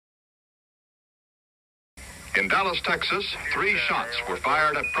In Dallas, Texas, 3 shots were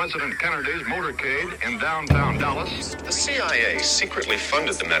fired at President Kennedy's motorcade in downtown Dallas. The CIA secretly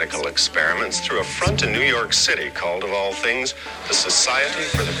funded the medical experiments through a front in New York City called, of all things, the Society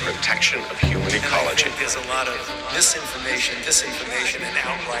for the Protection of Human Ecology. There's a lot of misinformation, disinformation, and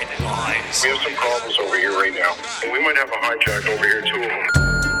outright lies. We have some problems over here right now, and we might have a hijack over here too.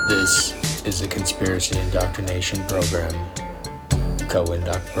 This is a conspiracy indoctrination program,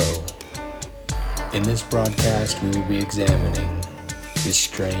 COINDOC-PRO. In this broadcast, we will be examining the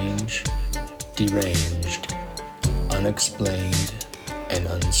strange, deranged, unexplained, and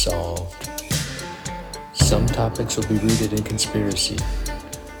unsolved. Some topics will be rooted in conspiracy,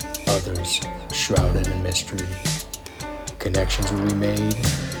 others shrouded in mystery. Connections will be made,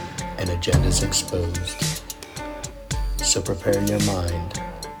 and agendas exposed. So prepare your mind,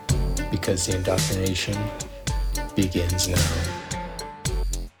 because the indoctrination begins now.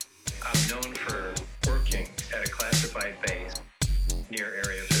 Near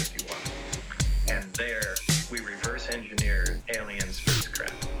Area 51, and there we reverse engineered alien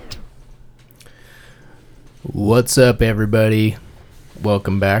spacecraft. What's up, everybody?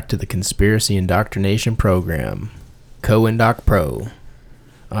 Welcome back to the Conspiracy Indoctrination Program, COINDOC-PRO.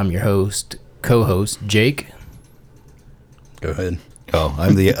 I'm your co-host, Jake. Go ahead. Oh,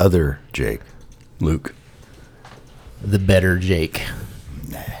 I'm the other Jake, Luke. The better Jake.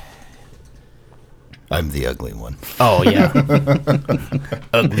 I'm the ugly one. Oh, yeah.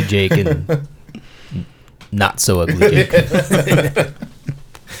 Ugly Jake and not so ugly Jake.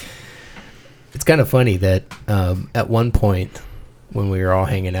 It's kind of funny that at one point when we were all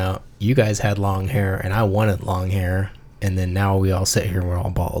hanging out, you guys had long hair and I wanted long hair, and then now we all sit here and we're all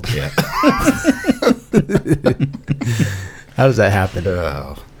bald. Yeah. How does that happen?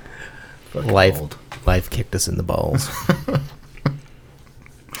 Life kicked us in the balls.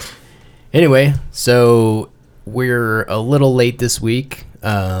 Anyway, so we're a little late this week.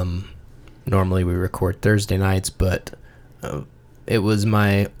 Normally we record Thursday nights, but it was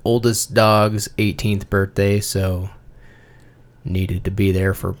my oldest dog's 18th birthday, so needed to be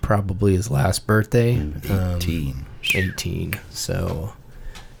there for probably his last birthday. 18. So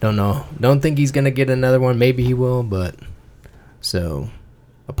don't know. Don't think he's going to get another one. Maybe he will, but so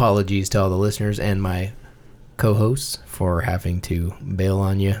apologies to all the listeners and my co-hosts for having to bail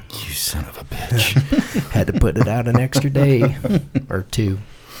on you. You son of a bitch. Had to put it out an extra day or two.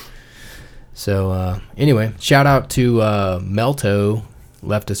 So anyway, shout out to Melto,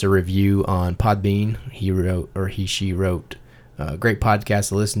 left us a review on Podbean. She wrote, great podcast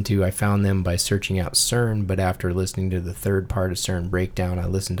to listen to. I found them by searching out CERN, but after listening to the third part of CERN breakdown, I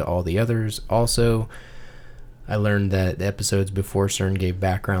listened to all the others. Also, I learned that the episodes before CERN gave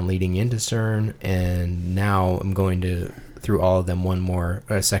background leading into CERN, and now I'm going through all of them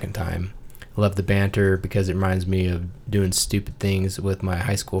a second time. I love the banter because it reminds me of doing stupid things with my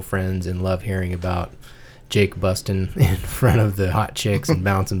high school friends, and love hearing about Jake busting in front of the hot chicks and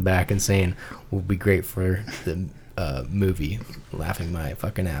bouncing back and saying, "Will be great for the movie," laughing my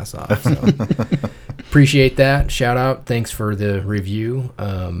fucking ass off. So appreciate that. Shout out. Thanks for the review.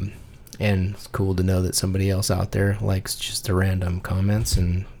 And it's cool to know that somebody else out there likes just the random comments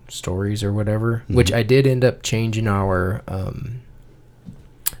and stories or whatever, which I did end up changing our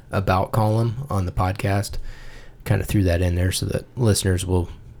about column on the podcast. Kind of threw that in there so that listeners will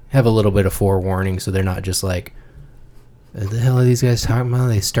have a little bit of forewarning, so they're not just like, what the hell are these guys talking about?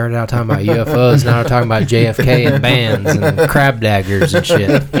 They started out talking about UFOs, now they're talking about JFK and bands and crab daggers and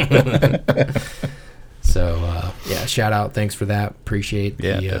shit. So, yeah, shout out. Thanks for that. Appreciate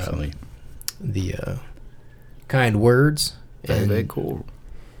definitely. The kind words. Very cool.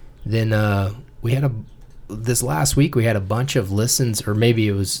 Then this last week we had a bunch of listens, or maybe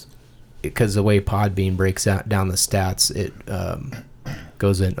it was because the way Podbean breaks down the stats, it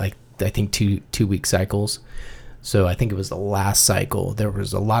goes in like I think two week cycles. So I think it was the last cycle. There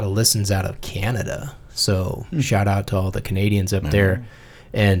was a lot of listens out of Canada. So shout out to all the Canadians up there,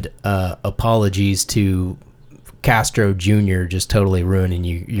 and apologies to Castro Jr. just totally ruining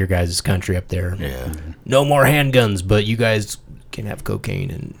your guys' country up there. Yeah. No more handguns, but you guys can have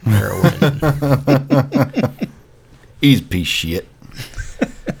cocaine and heroin. He's a piece of shit.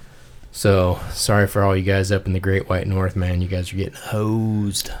 So, sorry for all you guys up in the Great White North, man. You guys are getting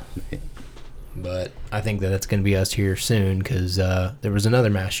hosed. But I think that's going to be us here soon, because there was another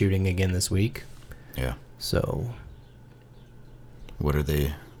mass shooting again this week. Yeah. So. What are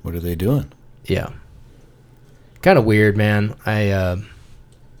they doing? Yeah. Kind of weird, man. I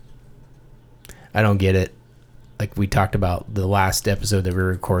don't get it. Like we talked about the last episode that we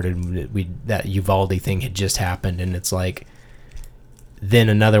recorded, that Uvalde thing had just happened, and it's like then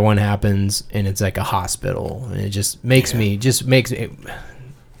another one happens, and it's like a hospital, and it just makes me.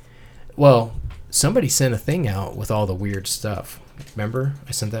 Well, somebody sent a thing out with all the weird stuff. Remember,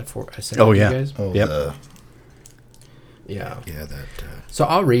 I sent that to you guys. Oh, yeah. Yeah, that. So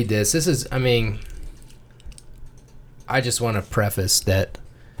I'll read this. This is, I mean, I just want to preface that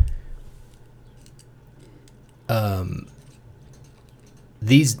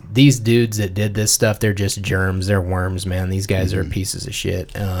these dudes that did this stuff, they're just germs. They're worms, man. These guys are pieces of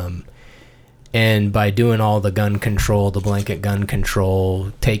shit. And by doing all the gun control, the blanket gun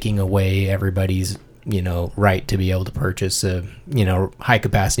control, taking away everybody's, right to be able to purchase a, high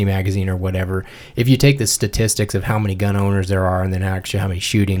capacity magazine or whatever. If you take the statistics of how many gun owners there are and then actually how many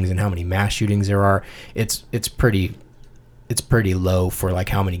shootings and how many mass shootings there are, it's pretty low for like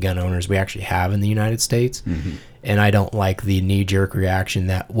how many gun owners we actually have in the United States. And I don't like the knee-jerk reaction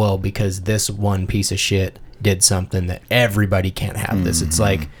that, well, because this one piece of shit did something that everybody can't have this. It's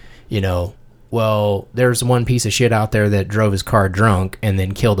like, well, there's one piece of shit out there that drove his car drunk and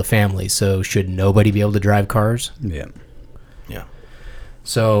then killed a family, so should nobody be able to drive cars? Yeah.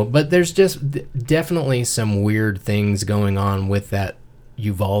 So, but there's just definitely some weird things going on with that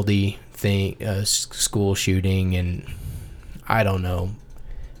Uvalde thing, school shooting, and I don't know.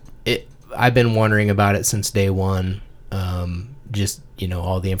 I've been wondering about it since day one. Just,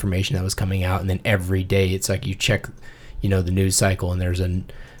 all the information that was coming out, and then every day it's like you check, the news cycle, and there's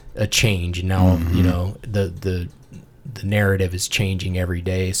a change, and now the narrative is changing every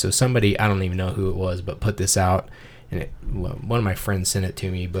day. So somebody, I don't even know who it was, but put this out, and one of my friends sent it to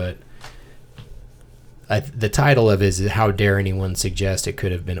me, but the title of it is "How Dare Anyone Suggest It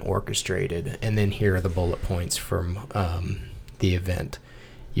Could Have Been Orchestrated?" And then here are the bullet points from the event.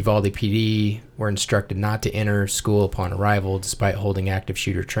 Uvalde PD were instructed not to enter school upon arrival, despite holding active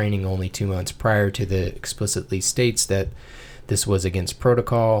shooter training only 2 months prior to the explicitly states that this was against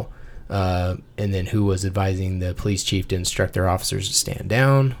protocol, and then who was advising the police chief to instruct their officers to stand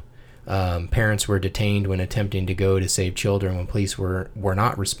down. Parents were detained when attempting to go to save children when police were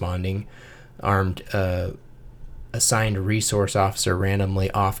not responding. Armed assigned resource officer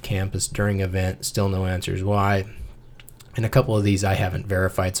randomly off campus during event, still no answers why. And a couple of these I haven't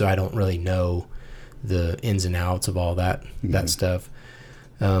verified, so I don't really know the ins and outs of all that stuff.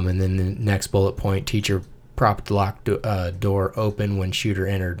 And then the next bullet point, teacher propped locked door open when shooter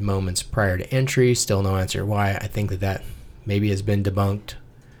entered moments prior to entry. Still no answer why. I think that maybe has been debunked,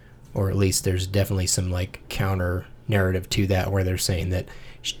 or at least there's definitely some like counter narrative to that where they're saying that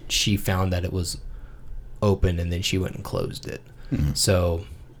she found that it was open and then she went and closed it. So,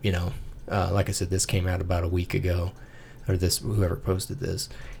 like I said, this came out about a week ago, or whoever posted this.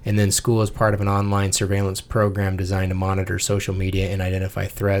 And then school is part of an online surveillance program designed to monitor social media and identify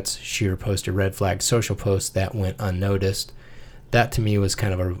threats. Shooter posted red flag social posts that went unnoticed. That to me was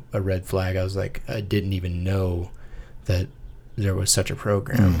kind of a red flag. I was like, I didn't even know that there was such a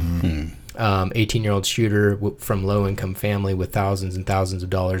program. 18-year-old shooter from low-income family with thousands and thousands of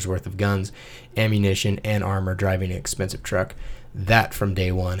dollars worth of guns, ammunition, and armor driving an expensive truck. That from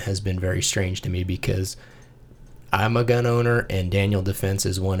day one has been very strange to me because I'm a gun owner, and Daniel Defense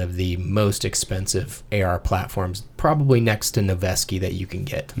is one of the most expensive AR platforms, probably next to Noveski, that you can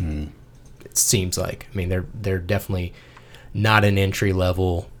get. It seems like. I mean, they're definitely not an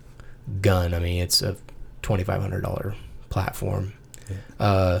entry-level gun. I mean, it's a $2,500 platform.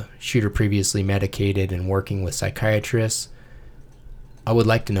 Shooter previously medicated and working with psychiatrists. I would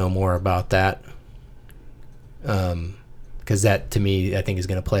like to know more about that. Because that, to me, I think is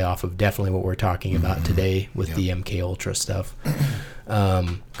going to play off of definitely what we're talking about today with the MKULTRA stuff.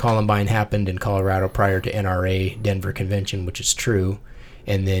 Columbine happened in Colorado prior to NRA Denver Convention, which is true.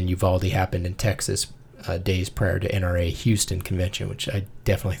 And then Uvalde happened in Texas days prior to NRA Houston Convention, which I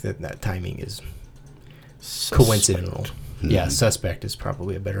definitely think that timing is coincidental. Yeah, suspect is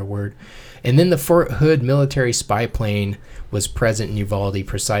probably a better word. And then the Fort Hood military spy plane was present in Uvalde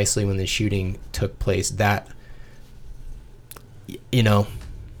precisely when the shooting took place. That,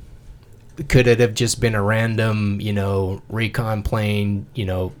 could it have just been a random, recon plane,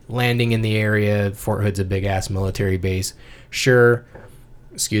 landing in the area? Fort Hood's a big-ass military base. Sure.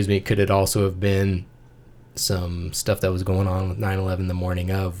 Could it also have been some stuff that was going on with 9/11 the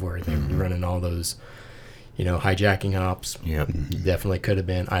morning of, where they were running all those, hijacking ops? Yep. Definitely could have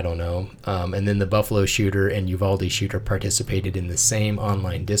been. I don't know. And then the Buffalo shooter and Uvalde shooter participated in the same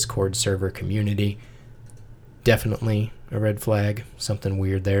online Discord server community. Definitely a red flag. Something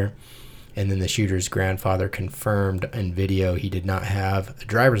weird there. And then the shooter's grandfather confirmed in video he did not have a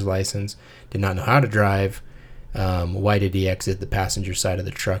driver's license, did not know how to drive. Why did he exit the passenger side of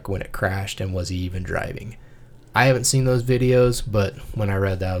the truck when it crashed, and was he even driving? I haven't seen those videos, but when I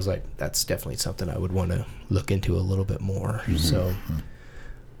read that, I was like, that's definitely something I would want to look into a little bit more. So,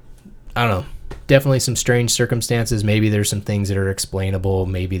 I don't know. Definitely some strange circumstances. Maybe there's some things that are explainable.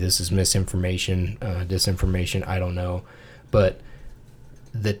 Maybe this is misinformation, disinformation. I don't know. But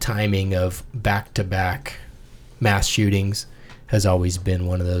the timing of back-to-back mass shootings has always been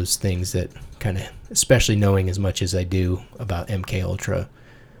one of those things that kind of, especially knowing as much as I do about MKUltra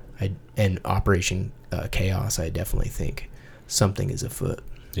and Operation Chaos, I definitely think something is afoot.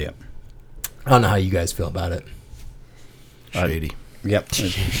 Yeah. I don't know how you guys feel about it. Shady. Yep.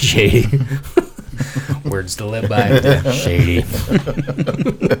 Shady. Words to live by. Shady.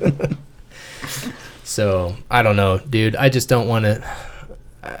 So I don't know, dude. I just don't want to.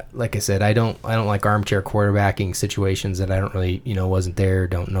 Like I said, I don't like armchair quarterbacking situations that I don't really, wasn't there,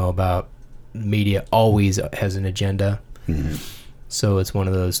 don't know about. Media always has an agenda. Mm-hmm. So it's one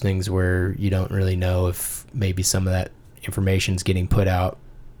of those things where you don't really know if maybe some of that information's getting put out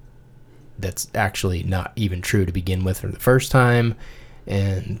that's actually not even true to begin with for the first time.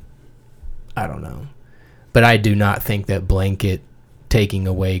 And I don't know. But I do not think that blanket taking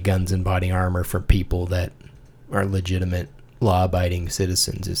away guns and body armor from people that are legitimate law-abiding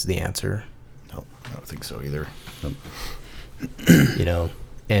citizens is the answer. No, I don't think so either.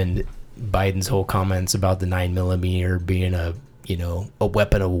 And Biden's whole comments about the 9mm being a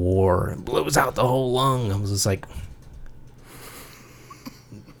weapon of war, it blows out the whole lung. I was just like,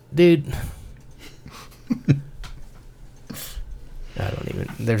 dude,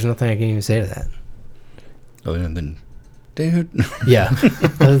 there's nothing I can even say to that. Other than, dude. Yeah.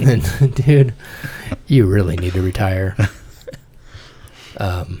 Other than, dude, you really need to retire.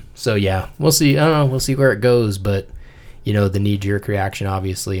 So yeah, we'll see. I don't know. We'll see where it goes. But, the knee-jerk reaction,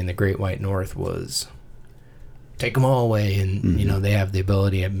 obviously, in the Great White North was take them all away. And, they have the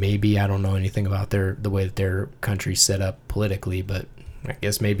ability. Maybe I don't know anything about the way that their country's set up politically, but I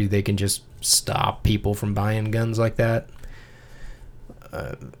guess maybe they can just stop people from buying guns like that.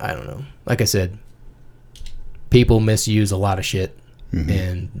 I don't know. Like I said, people misuse a lot of shit,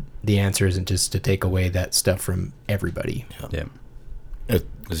 and the answer isn't just to take away that stuff from everybody. Yeah. It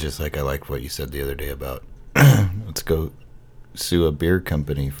was just like I liked what you said the other day about let's go sue a beer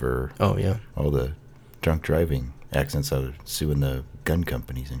company for all the drunk driving accidents. I was suing the gun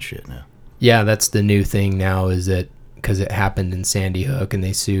companies and shit now. Yeah, that's the new thing now, is that because it happened in Sandy Hook and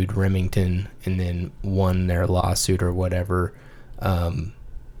they sued Remington and then won their lawsuit or whatever.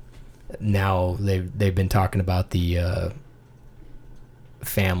 Now they've been talking about the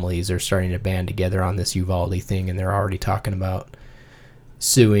families are starting to band together on this Uvalde thing, and they're already talking about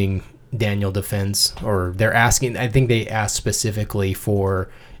suing Daniel Defense, or they're asking. I think they asked specifically for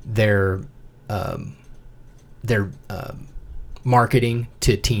their marketing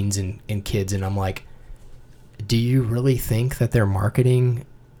to teens and kids, and I'm like, do you really think that they're marketing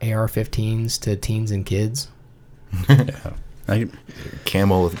AR-15s to teens and kids? Yeah.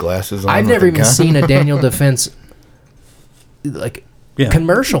 Camel with glasses on. I've never even seen a Daniel Defense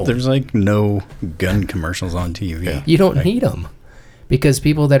commercial. There's no gun commercials on TV. Yeah. You don't need them, because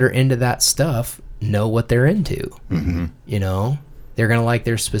people that are into that stuff know what they're into. Mm-hmm. They're gonna like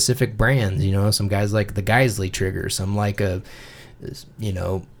their specific brands. Some guys like the Geisley trigger, some like a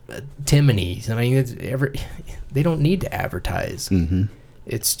Timony. I mean, they don't need to advertise. Mm-hmm.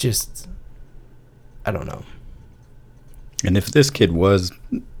 It's just, I don't know. And if this kid was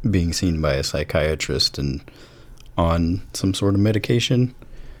being seen by a psychiatrist and on some sort of medication,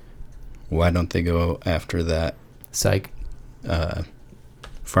 why don't they go after that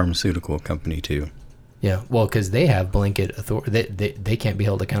pharmaceutical company too? Yeah, well, because they have blanket authority. They can't be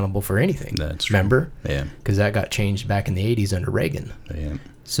held accountable for anything. That's true. Remember? Yeah. Because that got changed back in the 80s under Reagan. Yeah.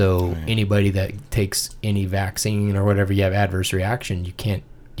 So anybody that takes any vaccine or whatever, you have adverse reaction, you can't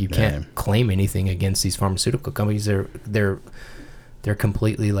claim anything against these pharmaceutical companies. They're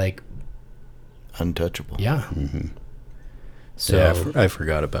completely untouchable. Yeah. Mm-hmm. So yeah, I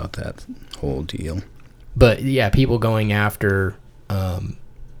forgot about that whole deal. But yeah, people going after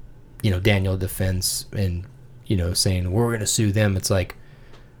Daniel Defense and saying we're going to sue them. It's like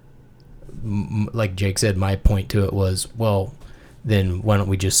Jake said, my point to it was, well, then why don't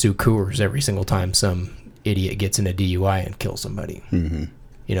we just sue Coors every single time some idiot gets in a DUI and kills somebody? Mm-hmm.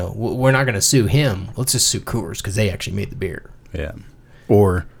 We're not going to sue him. Let's just sue Coors because they actually made the beer. Yeah.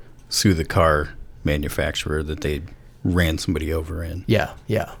 Or sue the car manufacturer that they ran somebody over in. Yeah,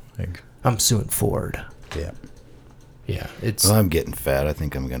 yeah. I'm suing Ford. Yeah. Yeah. Well, I'm getting fat. I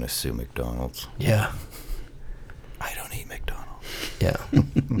think I'm going to sue McDonald's. Yeah. I don't eat McDonald's. Yeah.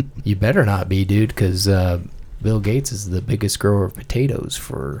 You better not be, dude, because Bill Gates is the biggest grower of potatoes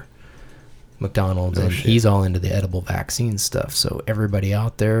for McDonald's, and he's all into the edible vaccine stuff. So everybody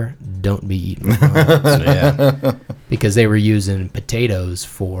out there, don't be eating McDonald's. Because they were using potatoes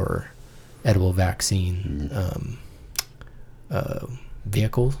for edible vaccine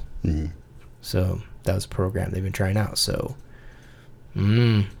vehicles. So that was a program they've been trying out. So,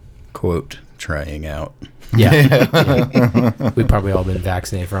 quote, trying out. Yeah. We've probably all been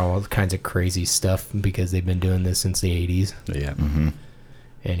vaccinated for all kinds of crazy stuff because they've been doing this since the 80s. Yeah.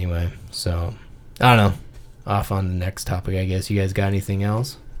 Anyway, so I don't know. Off on the next topic, I guess. You guys got anything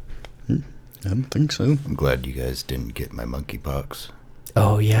else? I don't think so. I'm glad you guys didn't get my monkeypox.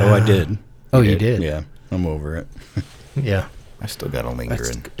 Oh, yeah. Oh, I did. Oh, you did? Yeah. I'm over it. Yeah. I still got a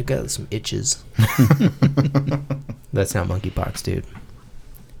lingering. I got some itches. That's not monkeypox, dude.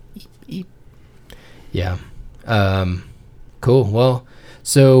 Eep. Yeah. Cool. Well,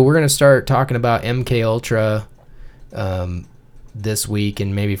 so we're going to start talking about MKUltra this week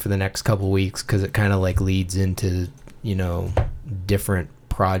and maybe for the next couple weeks, because it kind of like leads into, different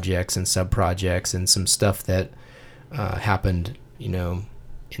projects and sub-projects and some stuff that happened,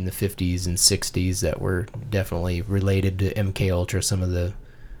 in the 50s and 60s that were definitely related to MKUltra, some of the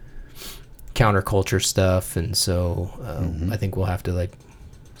counterculture stuff. And so I think we'll have to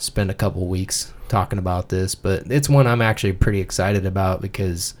spend a couple weeks talking about this, but it's one I'm actually pretty excited about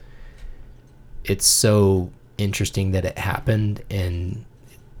because it's so interesting that it happened, and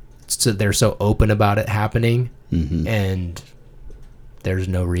so they're so open about it happening, and there's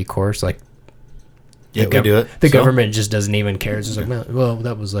no recourse. We do it. The government just doesn't even care. It's just no, well,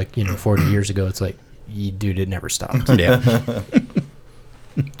 that was 40 years ago. It's dude, it never stopped. Yeah.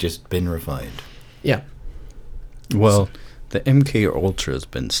 Just been refined. Yeah. Well, the MKUltra has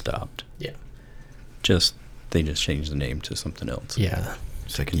been stopped. Yeah. They just changed the name to something else. Yeah.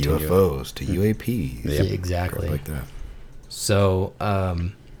 It's like UFOs to UAPs. Yeah, exactly. Like that. So,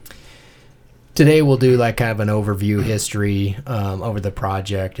 today we'll do kind of an overview history over the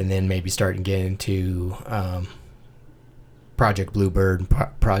project, and then maybe start and get into Project Bluebird,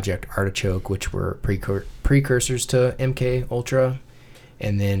 Project Artichoke, which were precursors to MKUltra.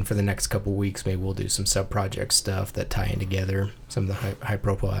 And then for the next couple weeks, maybe we'll do some sub-project stuff that tie in together, some of the high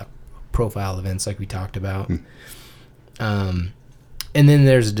profile events like we talked about. And then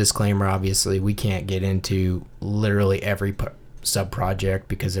there's a disclaimer, obviously. We can't get into literally every sub-project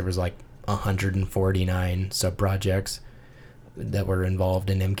because there was 149 sub-projects that were involved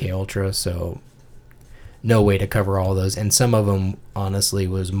in MKUltra, so no way to cover all those. And some of them, honestly,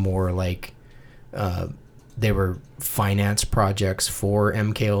 was more they were finance projects for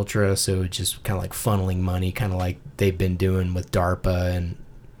MKUltra, so it's just kind of funneling money, kind of like they've been doing with DARPA and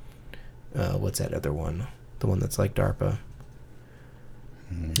what's that other one? The one that's like DARPA.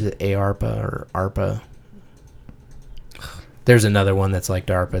 Is it ARPA or ARPA? There's another one that's like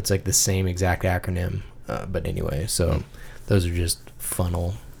DARPA. It's the same exact acronym. But anyway, so those are just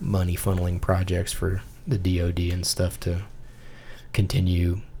money funneling projects for the DOD and stuff to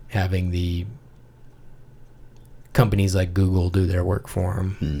continue having the companies like Google do their work for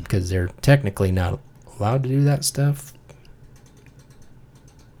them, because they're technically not allowed to do that stuff,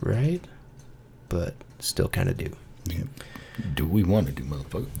 right? But still kind of do. Yeah. Do we want to do,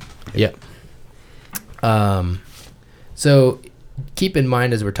 motherfucker? Yep. So keep in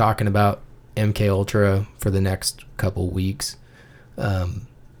mind as we're talking about MKUltra for the next couple weeks, I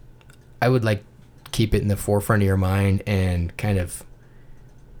would keep it in the forefront of your mind and kind of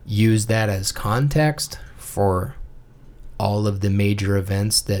use that as context for all of the major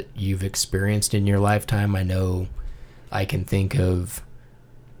events that you've experienced in your lifetime. I know I can think of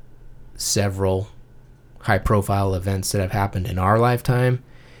several high-profile events that have happened in our lifetime,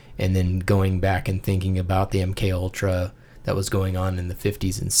 and then going back and thinking about the MKUltra that was going on in the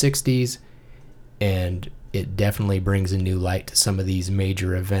 50s and 60s, and it definitely brings a new light to some of these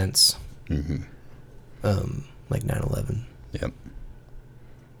major events, like 9/11. Yep.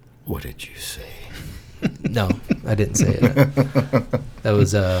 What did you say? No, I didn't say it. That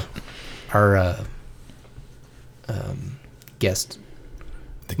was our guest,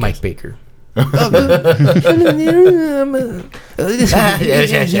 Mike Baker. And then here's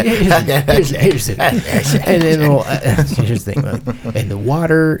the thing, and the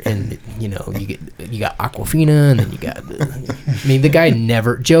water, and you got Aquafina, and then you got. The guy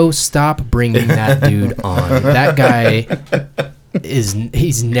Joe, stop bringing that dude on. That guy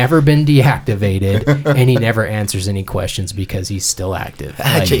he's never been deactivated, and he never answers any questions because he's still active.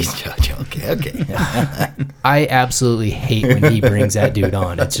 Okay. I absolutely hate when he brings that dude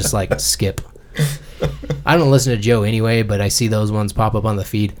on. It's just skip. I don't listen to Joe anyway, but I see those ones pop up on the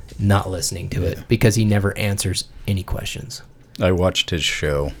feed, not listening to it because he never answers any questions. I watched his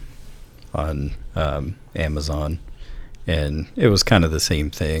show on Amazon, and it was kind of the same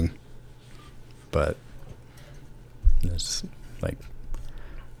thing, but it's like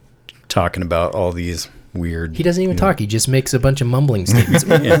talking about all these weird. He doesn't even talk. He just makes a bunch of mumbling statements.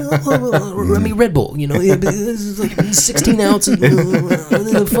 I mean, Red Bull, this is like 16 ounces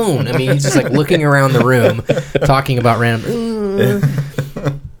the phone. I mean, he's just like looking around the room, talking about random.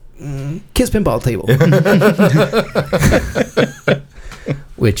 Kiss pinball table.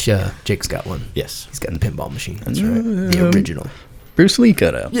 Which Jake's got one. Yes. He's got a pinball machine. That's right. The original. Bruce Lee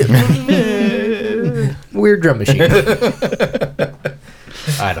cut out. Yeah. Weird drum machine.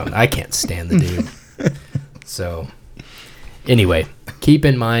 I can't stand the dude. So, anyway, keep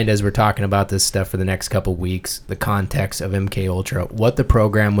in mind as we're talking about this stuff for the next couple weeks, the context of MKUltra, what the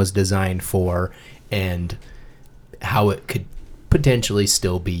program was designed for, and how it could potentially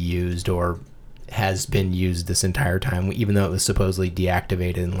still be used or has been used this entire time, even though it was supposedly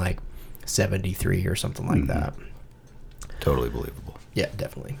deactivated in like 73 or something like that. Totally believable. Yeah,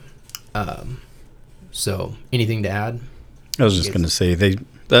 definitely. So, anything to add? I was just going to say,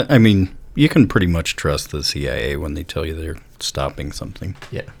 you can pretty much trust the CIA when they tell you they're stopping something.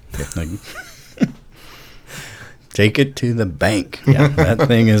 Yeah. Like, take it to the bank. Yeah. That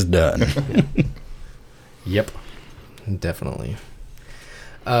thing is done. Yeah. Yep. Definitely.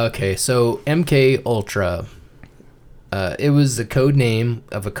 Okay, so MKUltra. It was the code name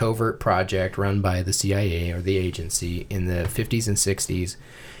of a covert project run by the CIA, or the agency, in the 50s and 60s,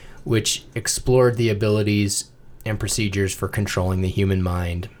 which explored the abilities and procedures for controlling the human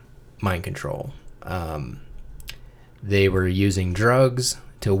mind control. They were using drugs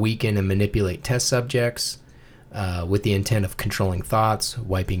to weaken and manipulate test subjects with the intent of controlling thoughts,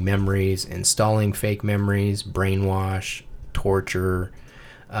 wiping memories, installing fake memories, brainwash, torture,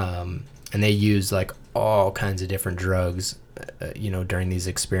 and they used like all kinds of different drugs during these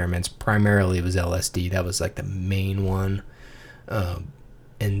experiments. Primarily it was LSD. That was like the main one.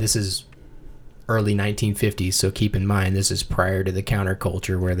 And this is early 1950s, so keep in mind this is prior to the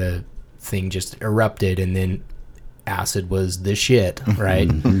counterculture where the thing just erupted and then acid was the shit,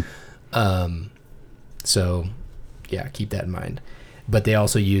 right? So yeah, keep that in mind. But they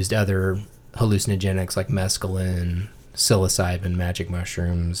also used other hallucinogenics like mescaline, psilocybin, magic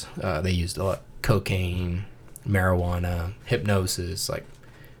mushrooms. They used a lot cocaine, marijuana, hypnosis, like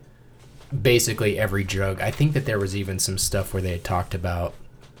basically every drug. I think that there was even some stuff where they had talked about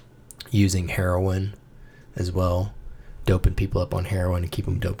using heroin as well, doping people up on heroin and keep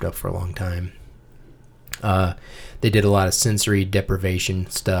them doped up for a long time. They did a lot of sensory deprivation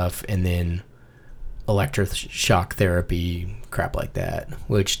stuff and then electroshock therapy, crap like that,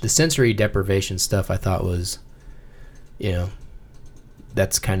 which the sensory deprivation stuff I thought was,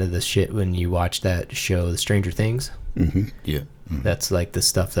 that's kind of the shit when you watch that show, The Stranger Things. Mm-hmm. Yeah. Mm-hmm. That's like the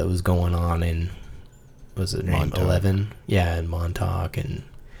stuff that was going on in, was it name 11? Yeah, in Montauk. And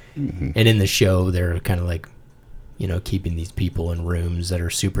in the show, they're kind of like, keeping these people in rooms that are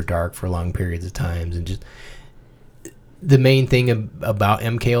super dark for long periods of times. And just the main thing about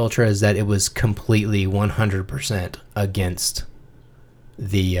MKUltra is that it was completely 100% against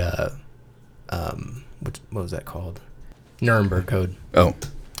the, what was that called? Nuremberg Code. Oh,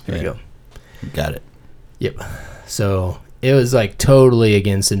 there you go. Got it. Yep. So it was like totally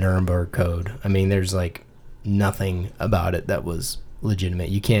against the Nuremberg Code. I mean, there's like nothing about it that was legitimate.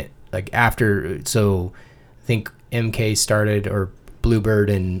 You can't I think MK started, or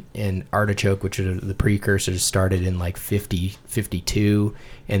Bluebird and Artichoke, which are the precursors, started in like 52,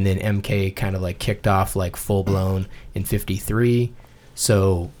 and then MK kind of like kicked off like full blown in 53.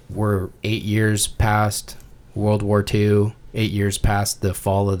 So we're 8 years past World War II, 8 years past the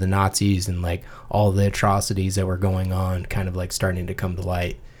fall of the Nazis, and like all the atrocities that were going on kind of like starting to come to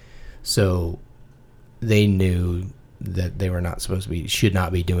light. So they knew that they were not supposed to be, should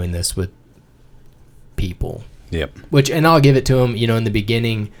not be doing this with people. Yep. And I'll give it to them, in the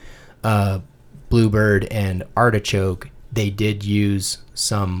beginning, Bluebird and Artichoke, they did use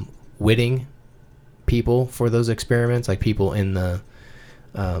some witting people for those experiments, like people in the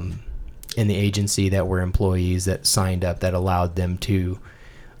agency that were employees that signed up, that allowed them to,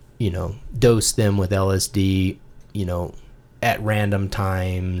 dose them with LSD, at random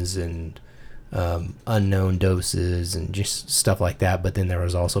times and unknown doses and just stuff like that. But then there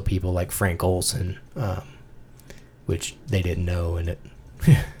was also people like Frank Olson, which they didn't know, and it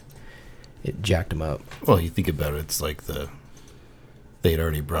jacked them up. Well, you think about it, it's like they had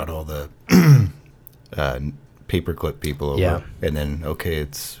already brought all the paperclip people over, and then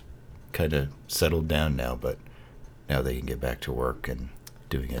it's kind of settled down now, but now they can get back to work and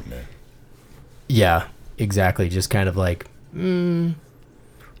doing it in a... Yeah, exactly. Just kind of like,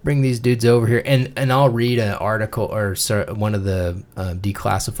 bring these dudes over here, and I'll read an article or one of the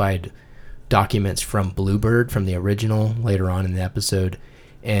declassified documents from BLUEBIRD, from the original, later on in the episode,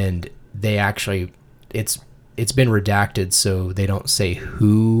 and they actually, it's been redacted, so they don't say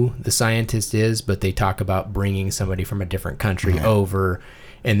who the scientist is, but they talk about bringing somebody from a different country over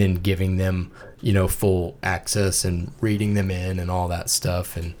and then giving them, full access and reading them in and all that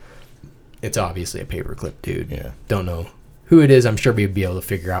stuff. And it's obviously a paperclip dude. Yeah. Don't know who it is. I'm sure we'd be able to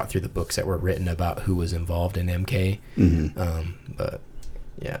figure out through the books that were written about who was involved in MK. But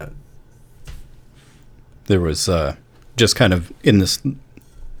yeah. There was just kind of in this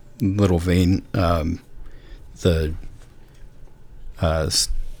little vein, the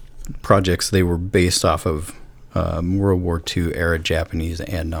projects, they were based off of World War II era Japanese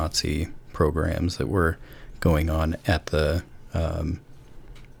and Nazi programs that were going on at the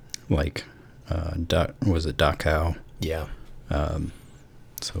was it Dachau? Yeah.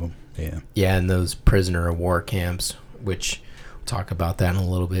 So yeah. Yeah, and those prisoner of war camps, which we'll talk about that in a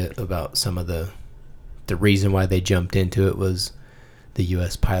little bit, about some of the reason why they jumped into it was the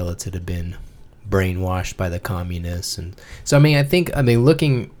U.S. pilots that had been brainwashed by the communists. And so I think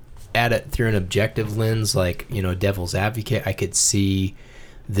looking at it through an objective lens, like, devil's advocate, I could see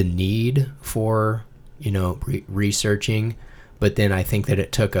the need for researching, but then I think that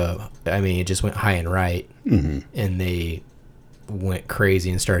it took it just went high and right, and they went crazy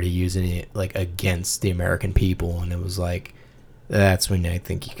and started using it like against the American people, and it was like, that's when I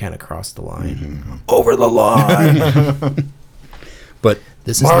think you kind of crossed the line. Over the line. But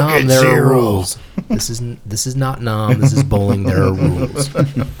this is Nom, there are rules. This is not Nom, this is bowling, there are rules.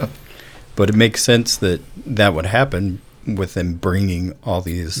 But it makes sense that would happen with them bringing all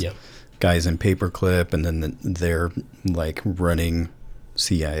these guys in paperclip, and then they're like running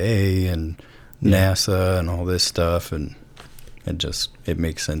CIA and NASA and all this stuff, and it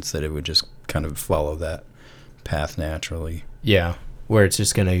makes sense that it would just kind of follow that path naturally. Yeah, where it's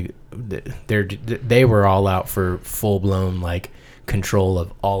just they were all out for full blown like control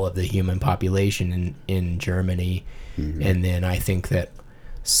of all of the human population in Germany, and then I think that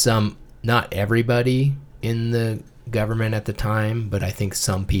not everybody in the government at the time, but I think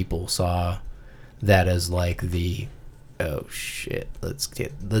some people saw that as like oh shit, let's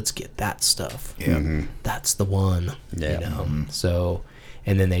get that stuff. Yeah. That's the one. Yeah. So,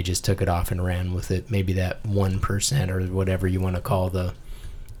 and then they just took it off and ran with it. Maybe that 1% or whatever you want to call the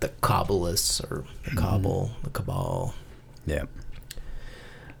Kabbalists or the cabal. Yeah.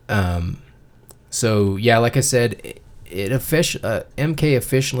 So yeah, like I said, MK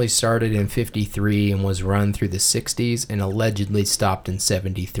officially started in 1953 and was run through the 1960s and allegedly stopped in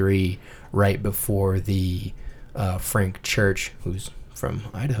 1973, right before the Frank Church, who's from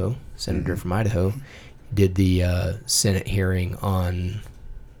Idaho, senator from Idaho, did the Senate hearing on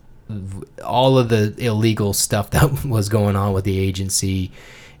all of the illegal stuff that was going on with the agency,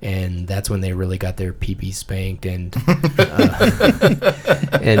 and that's when they really got their pee-pee spanked, and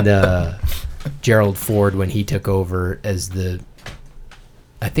Gerald Ford, when he took over as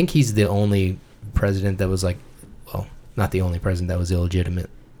I think he's the only president that was not the only president that was illegitimate,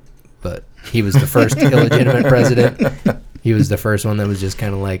 but he was the first illegitimate president. He was the first one that was just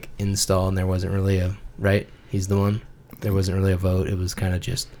kind of like installed, and there wasn't really he's the one. There wasn't really a vote. It was kind of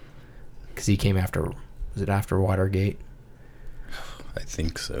just because he came after, was it after Watergate? I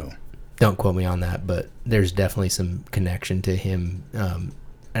think so. Don't quote me on that, but there's definitely some connection to him.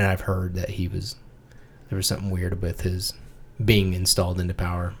 And I've heard that there was something weird with his being installed into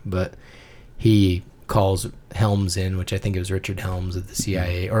power, but he calls Helms in, which I think it was Richard Helms of the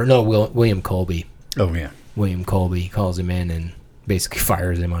CIA, or no, William Colby. Oh yeah. William Colby calls him in and basically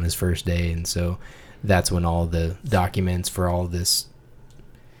fires him on his first day. And so that's when all the documents for all this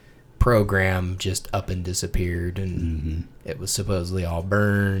program just up and disappeared, and it was supposedly all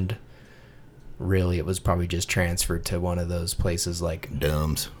burned. Really, it was probably just transferred to one of those places like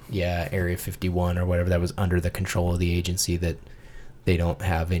Domes. Yeah, Area 51 or whatever, that was under the control of the agency that they don't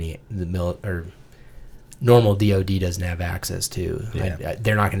have or normal DOD doesn't have access to. Yeah.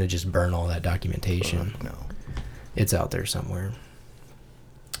 They're not going to just burn all that documentation. No. It's out there somewhere.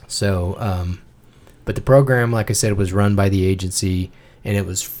 So, but the program, like I said, was run by the agency, and it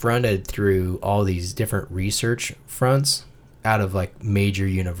was fronted through all these different research fronts out of like major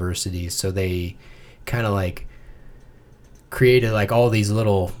universities. So they kind of like created like all these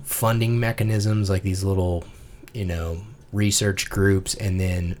little funding mechanisms, like these little, research groups, and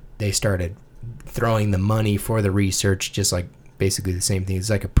then they started throwing the money for the research, just like basically the same thing. It's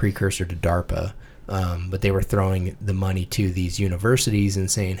like a precursor to DARPA, but they were throwing the money to these universities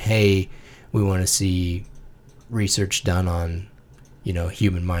and saying, hey, we want to see research done on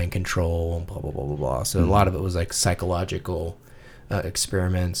human mind control and blah, blah, blah, blah, blah. So a lot of it was like psychological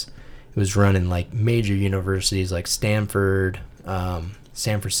experiments. It was run in like major universities like Stanford,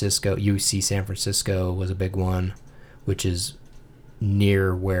 San Francisco. UC San Francisco was a big one, which is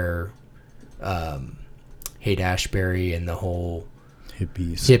near where Haight-Ashbury and the whole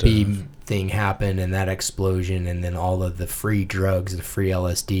hippie thing happened, and that explosion, and then all of the free drugs, the free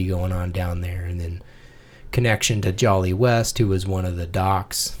LSD going on down there, and then connection to Jolly West, who was one of the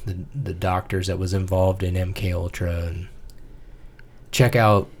docs, the doctors that was involved in MKUltra. And check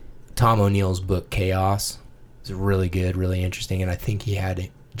out Tom O'Neill's book Chaos. It's really good, really interesting, and I think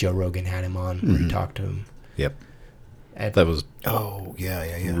Joe Rogan had him on when he talked to him. Yep. That was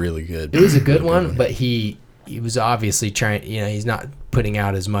yeah, really good. It was a good one, but he was obviously trying, he's not putting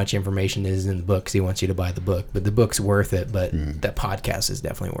out as much information as in the book because he wants you to buy the book, but the book's worth it. But that podcast is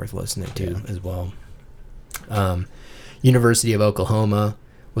definitely worth listening to as well. University of Oklahoma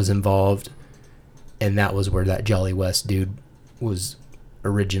was involved, and that was where that Jolly West dude was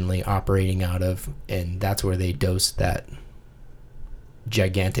originally operating out of, and that's where they dosed that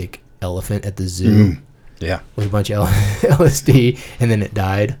gigantic elephant at the zoo. With a bunch of LSD, and then it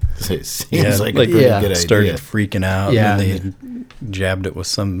died. It seems like a pretty good idea. Started freaking out, and then they jabbed it with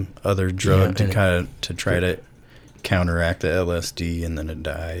some other drug to try to counteract the LSD, and then it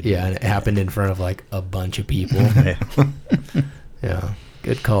died. Yeah, and it happened in front of like a bunch of people. Yeah,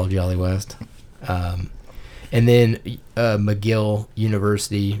 good call, Jolly West. And then McGill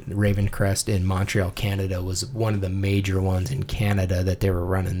University, Ravencrest in Montreal, Canada, was one of the major ones in Canada that they were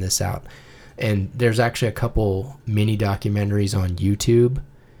running this out. And there's actually a couple mini documentaries on YouTube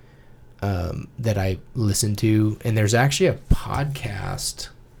that I listened to. And there's actually a podcast.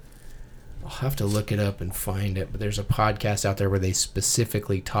 I'll have to look it up and find it. But there's a podcast out there where they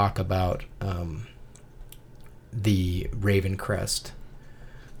specifically talk about the Ravencrest.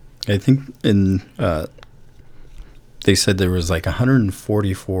 I think they said there was like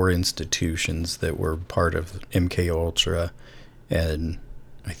 144 institutions that were part of MKUltra, and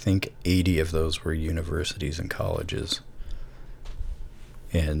I think 80 of those were universities and colleges.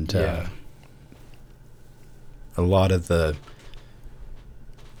 And a lot of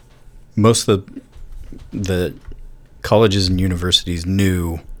most of the colleges and universities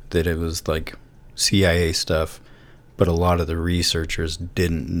knew that it was like CIA stuff, but a lot of the researchers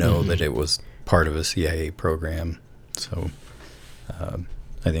didn't know that it was part of a CIA program. So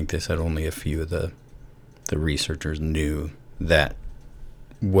I think they said only a few of the researchers knew that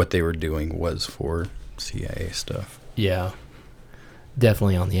what they were doing was for CIA stuff. Yeah,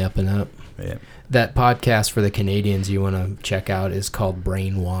 definitely on the up and up. Yeah. That podcast for the Canadians you want to check out is called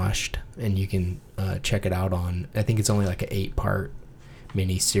Brainwashed, and you can check it out on, I think it's only like an 8-part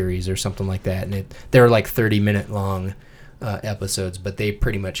mini series or something like that, and they're like 30-minute long episodes, but they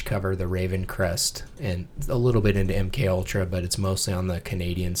pretty much cover the Ravencrest and a little bit into MKUltra, but it's mostly on the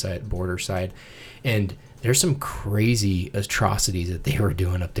Canadian side, border side. And there's some crazy atrocities that they were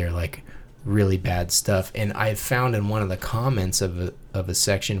doing up there, like really bad stuff. And I found in one of the comments of a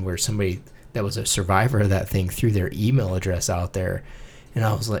section where somebody that was a survivor of that thing threw their email address out there, and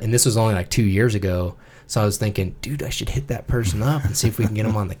I was like, and this was only like 2 years ago. So I was thinking, dude, I should hit that person up and see if we can get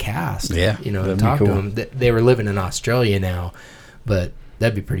them on the cast. Yeah, and talk to them. They were living in Australia now, but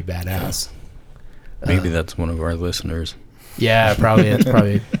that'd be pretty badass. Maybe that's one of our listeners. Yeah, probably. It's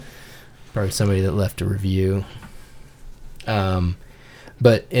probably somebody that left a review. But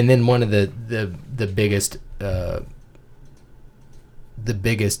and then one of the biggest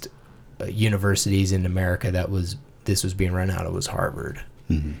universities in America this was being run out of was Harvard.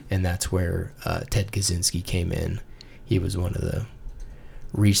 And that's where Ted Kaczynski came in. He was one of the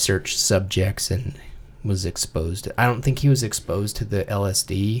research subjects and was exposed. I don't think he was exposed to the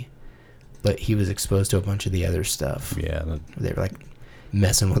LSD, but he was exposed to a bunch of the other stuff. Yeah. They were like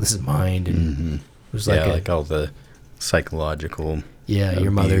messing with his mind. And it was like all the psychological. Yeah,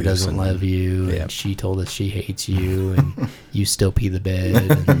 your mother doesn't love you, and she told us she hates you, and you still pee the bed.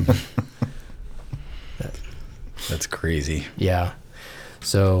 And that's crazy. Yeah.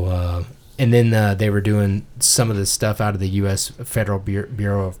 So, and then they were doing some of the stuff out of the U.S. Federal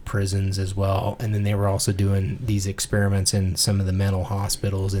Bureau of Prisons as well. And then they were also doing these experiments in some of the mental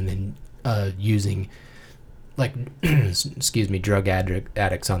hospitals, and then using, like, drug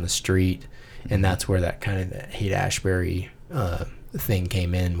addicts on the street. And that's where that kind of Haight-Ashbury thing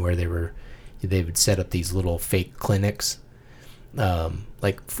came in, where they would set up these little fake clinics.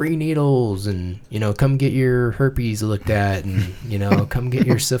 Like free needles, and come get your herpes looked at, and come get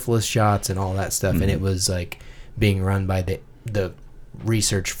your syphilis shots and all that stuff. And it was like being run by the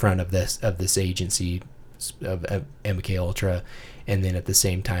research front of this agency of MKUltra, and then at the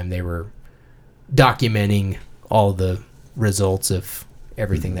same time they were documenting all the results of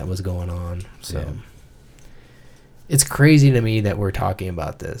everything that was going on. So it's crazy to me that we're talking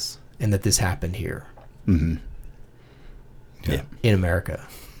about this and that this happened here. Mm-hmm. Yeah. In America.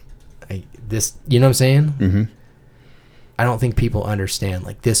 You know what I'm saying? Mm-hmm. I don't think people understand,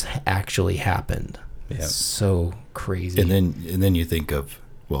 like, this actually happened. Yeah. It's so crazy. And then you think of,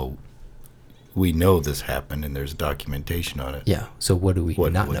 well, we know this happened and there's documentation on it. Yeah. So what do we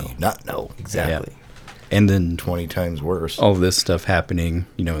not know? Do you not know? Exactly. Yeah. And then 20 times worse. All this stuff happening,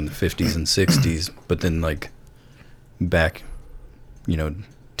 in the 50s and 60s, but then, like, back, 10,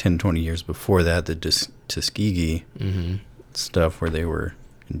 20 years before that, the Tuskegee stuff where they were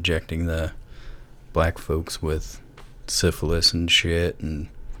injecting the black folks with syphilis and shit, and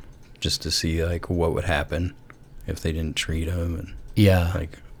just to see, like, what would happen if they didn't treat them. And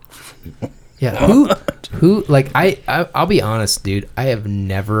like, who like, I'll be honest, dude,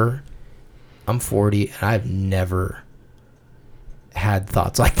 I'm 40 and I've never had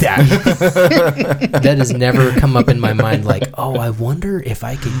thoughts like that. That has never come up in my mind, like, oh, I wonder if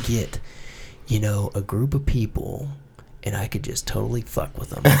I could get a group of people and I could just totally fuck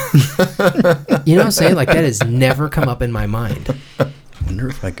with them. You know what I'm saying? Like, that has never come up in my mind. I wonder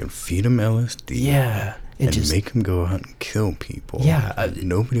if I could feed them LSD. Yeah. And just make them go out and kill people. Yeah.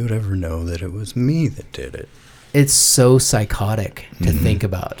 Nobody would ever know that it was me that did it. It's so psychotic to think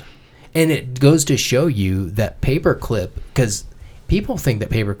about. And it goes to show you that paperclip, because people think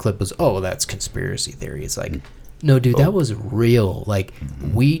that paperclip was, that's conspiracy theory. It's like, no, dude, that was real. Like,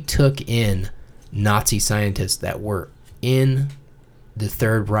 we took in Nazi scientists that were in the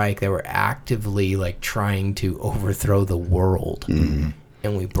Third Reich that were actively, like, trying to overthrow the world. And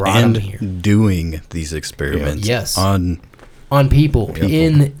we brought them here. Doing these experiments on people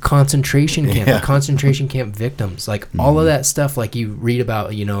in concentration camp, concentration camp victims, like all of that stuff, like you read about,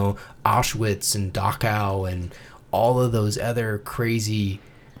 Auschwitz and Dachau and all of those other crazy,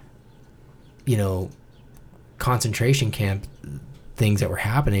 concentration camp things that were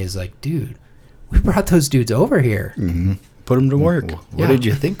happening. Is like, dude, we brought those dudes over here. Put them to work. What did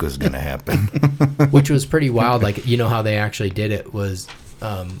you think was going to happen? Which was pretty wild. Like, how they actually did it was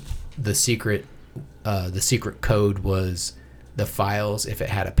the secret code was the files. If it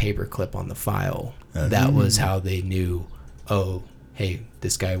had a paper clip on the file, that was how they knew, oh, hey,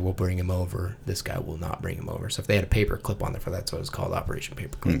 this guy will bring him over, this guy will not bring him over. So if they had a paper clip on there, that's what it was called, Operation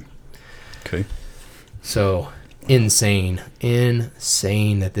Paperclip. Okay. So insane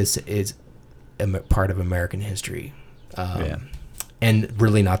that this is a part of American history. And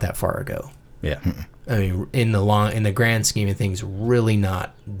really not that far ago. Yeah. I mean, in the grand scheme of things, really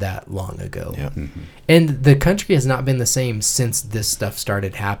not that long ago. Yeah. And the country has not been the same since this stuff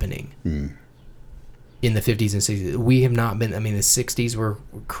started happening. In the 50s and 60s. We have not been, the 60s were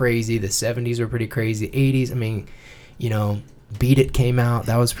crazy, the 70s were pretty crazy, 80s, Beat It came out,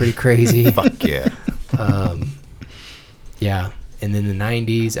 that was pretty crazy. Fuck yeah. Yeah. And then the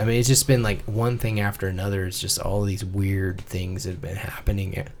 90s, it's just been like one thing after another. It's just all these weird things that have been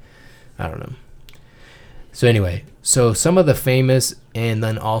happening. I don't know. So anyway, some of the famous and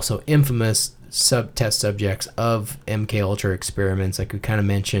then also infamous test subjects of MKUltra experiments, like we kind of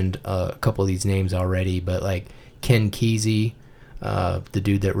mentioned a couple of these names already, but like Ken Kesey, the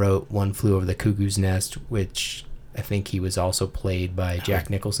dude that wrote One Flew Over the Cuckoo's Nest, which I think he was also played by Jack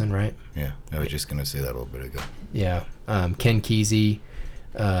Nicholson, right? Yeah, I was just going to say that a little bit ago. Yeah, Ken Kesey,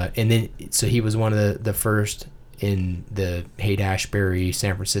 and then so he was one of the first in the Haight-Ashbury,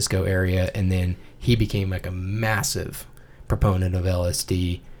 San Francisco area, and then he became like a massive proponent of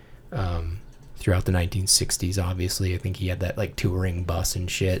LSD throughout the 1960s. Obviously, I think he had that like touring bus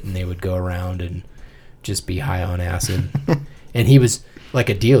and shit, and they would go around and just be high on acid. And he was like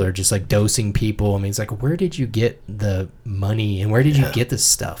a dealer, just like dosing people. It's like, where did you get the money and where did you get this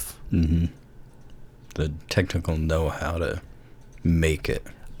stuff? The technical know-how to make it.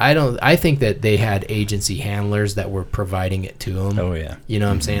 I think that they had agency handlers that were providing it to them. Oh yeah. You know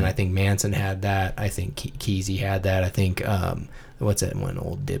what I'm saying? I think Manson had that. I think Kesey had that. I think what's that one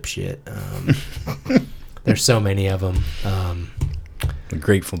old dipshit? There's so many of them. The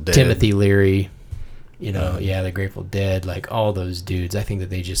Grateful Dead. Timothy Leary. The Grateful Dead, like all those dudes. I think that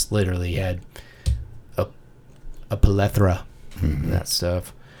they just literally had a plethora of that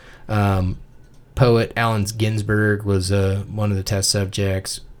stuff. Poet Allen Ginsberg was one of the test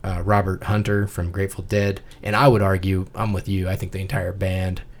subjects. Robert Hunter from Grateful Dead. And I would argue, I'm with you, I think the entire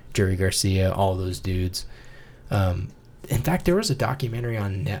band, Jerry Garcia, all those dudes. In fact, there was a documentary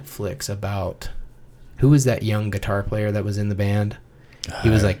on Netflix about who was that young guitar player that was in the band. He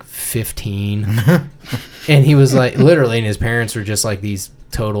was like 15. And he was like, literally, and his parents were just like these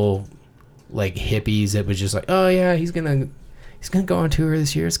total like hippies that was just like, oh yeah, he's gonna go on tour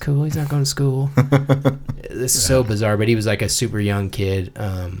this year. It's cool. He's not going to school. This is so bizarre. But he was like a super young kid.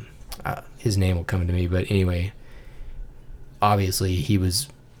 His name will come to me. But anyway, obviously he was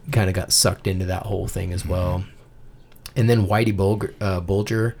kind of got sucked into that whole thing as well. And then Whitey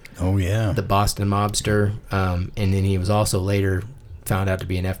Bulger. Oh yeah, the Boston mobster. And then he was also later found out to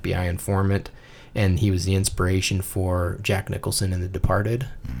be an FBI informant, and he was the inspiration for Jack Nicholson in The Departed.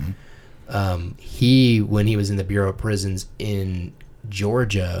 He, when he was in the Bureau of Prisons in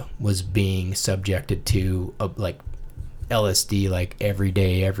Georgia, was being subjected to like LSD like every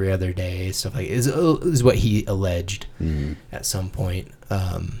day, every other day, stuff like is what he alleged at some point.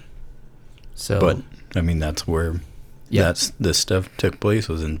 But I mean, that's where this stuff took place,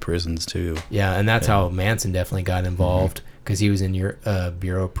 was in prisons too. Yeah, and that's how Manson definitely got involved, because he was in your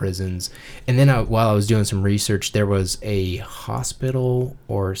Bureau of Prisons. And then while I was doing some research, there was a hospital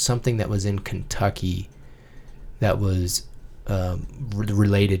or something that was in Kentucky that was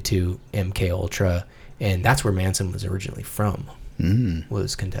related to MKUltra, and that's where Manson was originally from,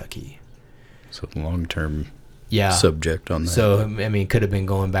 was Kentucky. So long-term subject on that. So, I mean, could have been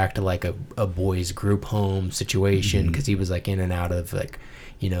going back to like a boys group home situation, because he was like in and out of like,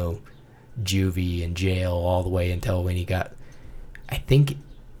 you know, juvie and jail all the way until when he got, I think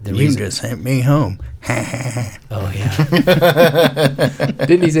you just sent me home. Oh yeah.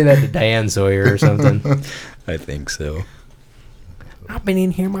 Didn't he say that to Diane Sawyer or something? I think so. I've been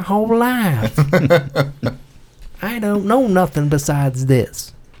in here my whole life. I don't know nothing besides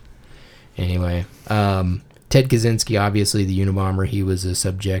this. Anyway, Ted Kaczynski, obviously the Unabomber, he was a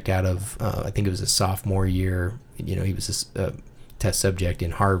subject out of, I think it was a sophomore year. You know, he was a test subject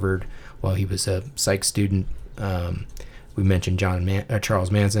in Harvard while he was a psych student. We mentioned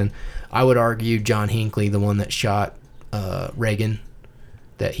Charles Manson. I would argue John Hinckley, the one that shot Reagan,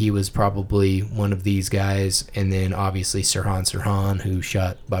 that he was probably one of these guys. And then obviously Sirhan, who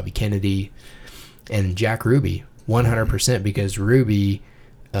shot Bobby Kennedy, and Jack Ruby, 100%, because Ruby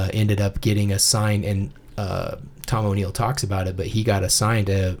ended up getting assigned, and Tom O'Neill talks about it, but he got assigned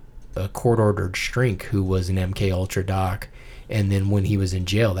a court-ordered shrink who was an MKUltra doc. And then when he was in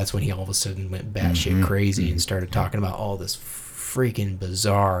jail, that's when he all of a sudden went batshit crazy and started talking about all this freaking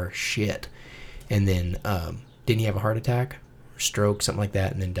bizarre shit. And then didn't he have a heart attack or stroke, something like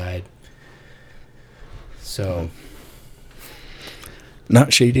that, and then died? So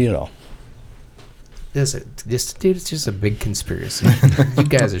not shady at all. This dude, it's just a big conspiracy. You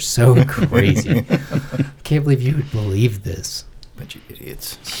guys are so crazy. I can't believe you would believe this. Bunch of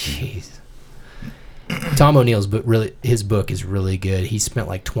idiots. Jeez. Tom O'Neill's book, his book is really good. He spent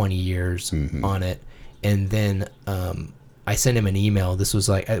like 20 years on it. And then I sent him an email. This was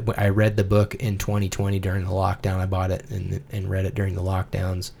like, I read the book in 2020 during the lockdown. I bought it and read it during the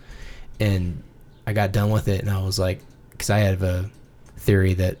lockdowns. And I got done with it, and I was like, because I have a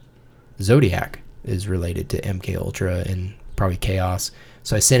theory that Zodiac is related to MKUltra and probably Chaos.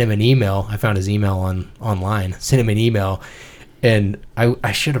 So I sent him an email. I found his email online. Sent him an email. And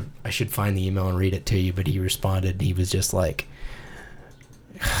I should find the email and read it to you, but he responded. He was just like,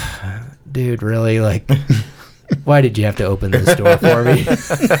 dude, really? Like, why did you have to open this door for me?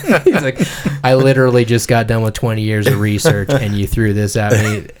 He's like, I literally just got done with 20 years of research, and you threw this at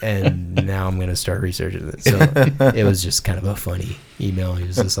me, and now I'm going to start researching it. So it was just kind of a funny email. He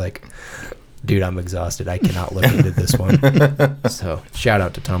was just like, dude, I'm exhausted. I cannot look into this one. So shout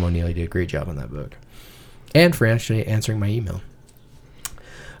out to Tom O'Neill. He did a great job on that book. And for actually answering my email.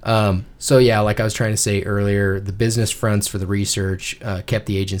 So yeah, like I was trying to say earlier, the business fronts for the research kept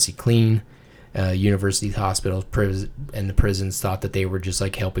the agency clean. Universities, hospitals, and the prisons thought that they were just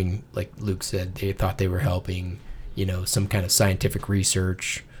like helping, like Luke said, they thought they were helping, you know, some kind of scientific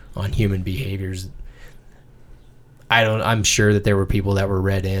research on human behaviors. I'm sure that there were people that were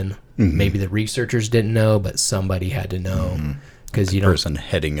read in. Maybe the researchers didn't know, but somebody had to know. Because you know, person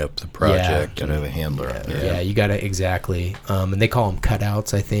heading up the project, gotta have a handler. Yeah, you gotta, exactly. And they call them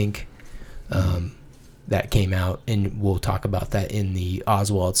cutouts, I think. That came out, and we'll talk about that in the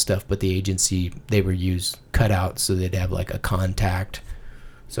Oswald stuff. But the agency, they were used cutouts, so they'd have like a contact.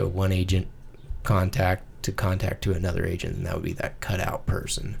 So one agent contact to another agent, and that would be that cutout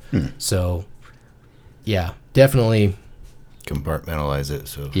person. So yeah, definitely compartmentalize it.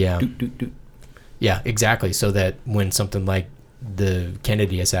 So yeah, yeah, exactly. So that when something like the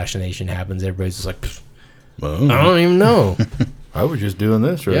Kennedy assassination happens, everybody's just like, I don't even know. I was just doing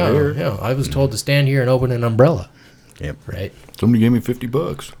this here. Yeah, I was told to stand here and open an umbrella. Yep. Right. Somebody gave me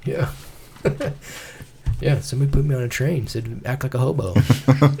 $50. Yeah. Yeah, somebody put me on a train, said act like a hobo.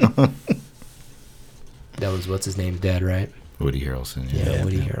 That was what's his name's dad, right? Woody Harrelson. Yeah,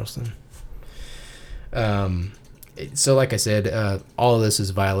 Woody Harrelson. So like I said, all of this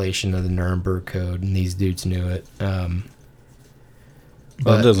is a violation of the Nuremberg Code, and these dudes knew it.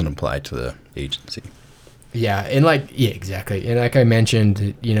 But it doesn't apply to the agency. Yeah, and exactly. And like I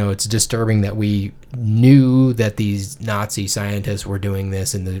mentioned, it's disturbing that we knew that these Nazi scientists were doing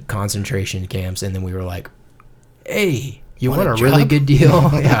this in the concentration camps, and then we were like, hey, you want a really good deal?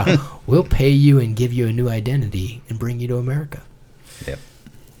 Yeah, we'll pay you and give you a new identity and bring you to America. Yep.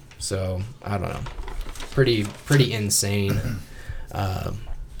 So, I don't know. Pretty insane.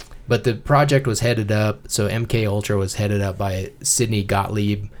 But the project was headed up, so MKUltra was headed up by Sidney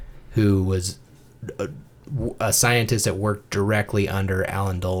Gottlieb, who was a scientist that worked directly under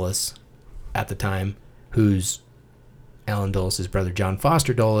Allen Dulles at the time, who's Allen Dulles' brother John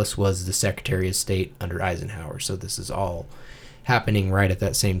Foster Dulles was the Secretary of State under Eisenhower. So this is all happening right at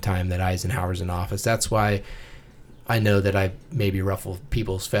that same time that Eisenhower's in office. That's why I know that I maybe ruffle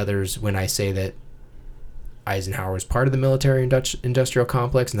people's feathers when I say that Eisenhower was part of the military industrial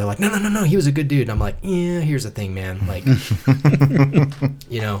complex, and they're like, no, he was a good dude. And I'm like, yeah, here's the thing, man. Like,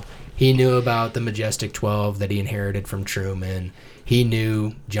 he knew about the Majestic 12 that he inherited from Truman. He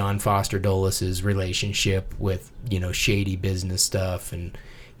knew John Foster Dulles' relationship with, shady business stuff, and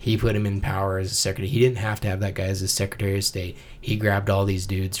he put him in power as a secretary. He didn't have to have that guy as his Secretary of State. He grabbed all these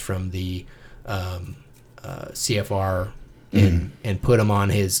dudes from the CFR and put them on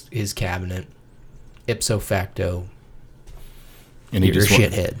his cabinet. Ipso facto, and he just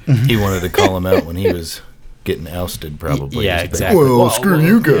shithead. He wanted to call him out when he was getting ousted, probably. Yeah, exactly. Well, screw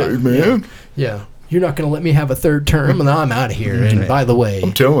you guys, man. Yeah, you're not going to let me have a third term, and I'm out of here. And by the way,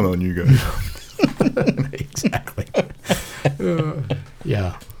 I'm telling on you guys. Exactly.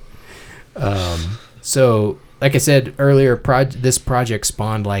 Yeah. So, like I said earlier, this project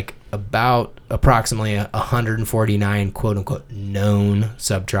spawned about approximately 149 quote unquote known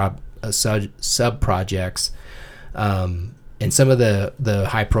sub-projects, and some of the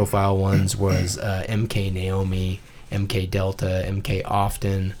high profile ones was MK Naomi, MK Delta, MK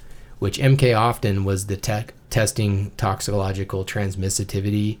Often, which MK Often was the testing toxicological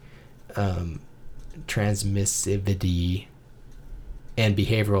transmissivity and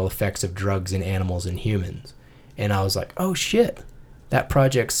behavioral effects of drugs in animals and humans. And I was like, oh shit, that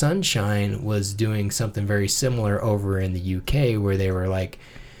Project Sunshine was doing something very similar over in the UK, where they were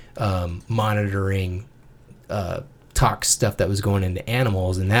monitoring tox stuff that was going into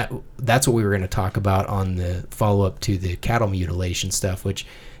animals, and that's what we were going to talk about on the follow-up to the cattle mutilation stuff, which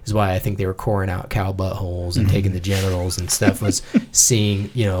is why I think they were coring out cow buttholes and taking the genitals and stuff, was seeing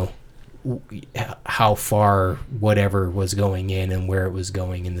how far whatever was going in and where it was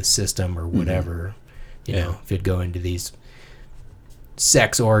going in the system or whatever. If it'd go into these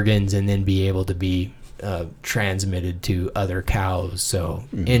sex organs and then be able to be transmitted to other cows. So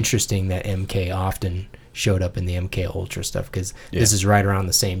interesting that MK Often showed up in the MKUltra stuff, because this is right around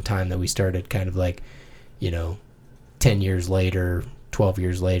the same time that we started kind of 10 years later, 12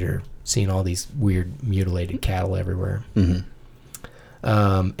 years later, seeing all these weird mutilated cattle everywhere.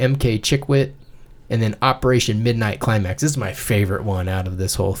 MK Chickwit, and then Operation Midnight Climax. This is my favorite one out of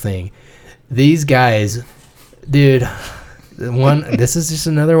this whole thing. These guys, dude, this is just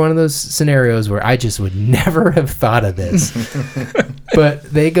another one of those scenarios where I just would never have thought of this. But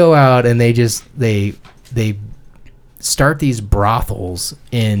they go out and they start these brothels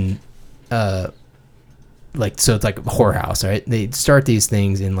in so it's like a whorehouse, right? They start these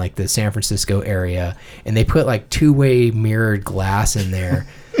things in the San Francisco area, and they put two-way mirrored glass in there,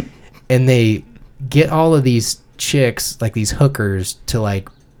 and they get all of these chicks, these hookers, to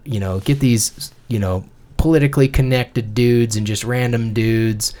get these politically connected dudes and just random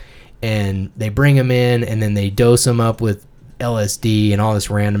dudes, and they bring them in, and then they dose them up with LSD and all this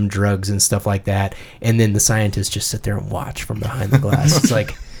random drugs and stuff like that, and then the scientists just sit there and watch from behind the glass. It's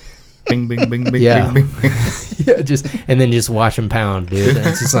like bing bing bing bing yeah. bing bing. Yeah, just watch them pound, dude. And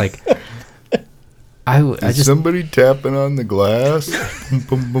it's just I just somebody tapping on the glass,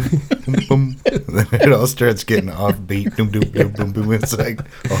 boom, boom, boom, boom. And then it all starts getting offbeat. Boom, boom, boom, boom, boom. It's like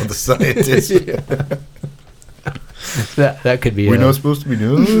all the scientists. That could be. We're not supposed to be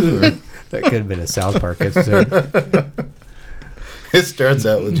doing this. That could have been a South Park episode. It starts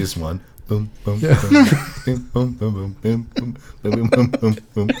out with just one. Boom, boom, boom, boom, boom, boom, boom, boom, boom, boom, boom,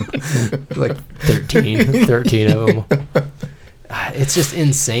 boom. 13 of them. It's just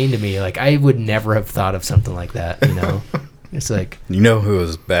insane to me. I would never have thought of something like that, It's who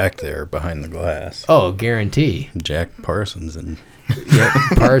was back there behind the glass? Oh, guarantee. Jack Parsons and Yep,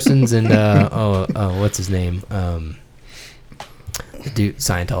 Parsons and what's his name? Dude,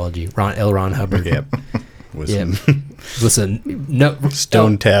 Scientology. L. Ron Hubbard. Yep. With some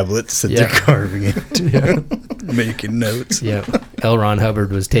stone tablets that they're carving it. Yeah. Making notes. Yeah. L. Ron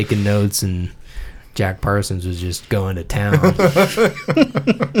Hubbard was taking notes, and Jack Parsons was just going to town.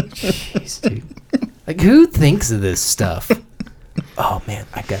 Jeez, dude. Like, who thinks of this stuff? Oh man,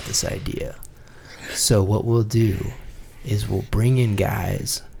 I got this idea. So what we'll do is we'll bring in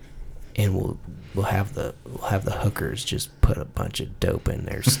guys, and we'll have the hookers just put a bunch of dope in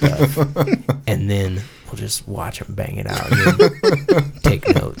their stuff, and then we'll just watch them bang it out and take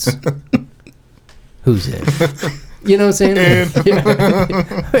notes. Who's in? You know what I'm saying? Yeah.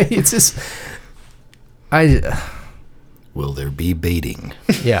 It's just Will there be baiting?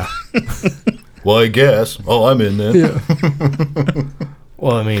 Yeah. Well, I guess. Oh, I'm in then. Yeah.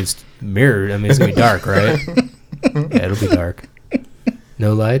 Well, I mean, it's mirrored. I mean, it's going to be dark, right? Yeah, it'll be dark.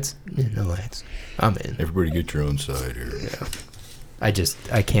 No lights? Yeah, no lights. I'm in. Everybody get your own side here. Yeah.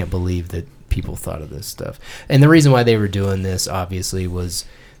 I can't believe that people thought of this stuff. And the reason why they were doing this, obviously, was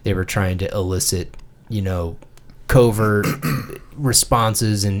they were trying to elicit, covert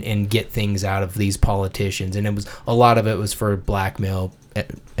responses and get things out of these politicians. And a lot of it was for blackmail.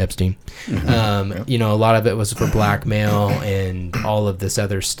 Epstein. Mm-hmm. A lot of it was for blackmail and all of this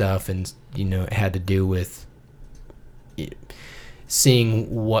other stuff, and it had to do with seeing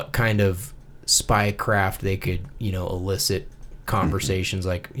what kind of spy craft they could elicit conversations.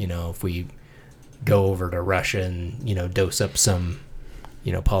 Like if we go over to Russia and dose up some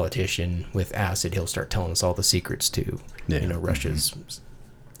politician with acid, he'll start telling us all the secrets to Russia's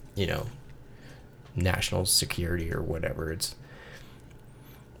national security or whatever.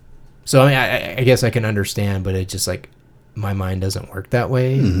 So I mean, I guess I can understand, but it's just like my mind doesn't work that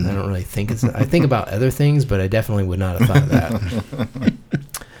way. Mm-hmm. I don't really think I think about other things, but I definitely would not have thought of that.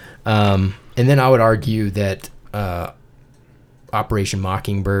 And then I would argue that Operation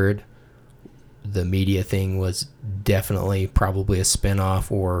Mockingbird, the media thing, was definitely probably a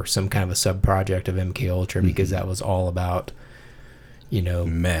spinoff or some kind of a sub-project of MKUltra, because that was all about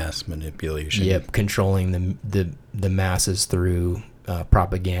mass manipulation. Yep, controlling the masses through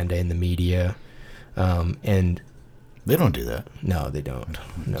propaganda in the media, and they don't do that. No, they don't.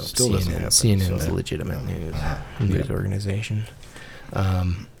 No, Still doesn't happen. CNN is a legitimate news organization.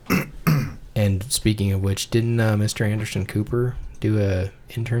 And speaking of which, didn't Mr. Anderson Cooper do a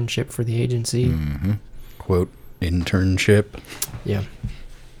internship for the agency? Mm-hmm. Quote, internship. Yeah.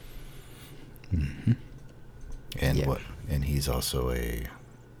 Mm-hmm. And what? And he's also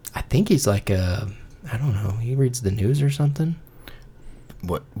I think he's like I don't know. He reads the news or something.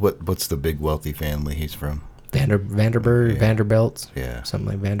 What's the big wealthy family he's from? Vanderbilt, Vanderbilts. Yeah.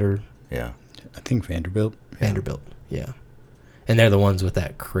 Something like Yeah. I think Vanderbilt. Vanderbilt. Yeah. And they're the ones with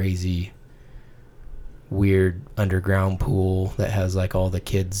that crazy, weird underground pool that has like all the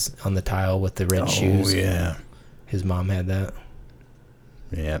kids on the tile with the red shoes. Oh, yeah. His mom had that.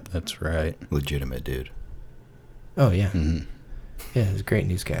 Yeah, that's right. Legitimate dude. Oh, yeah. Mm-hmm. Yeah, he's a great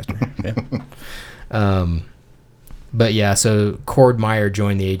newscaster. Yeah. But yeah, so Cord Meyer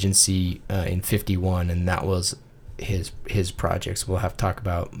joined the agency in 51, and that was his project. So we'll have to talk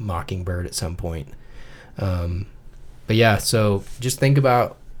about Mockingbird at some point. But yeah, so just think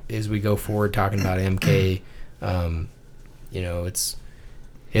about as we go forward talking about MK.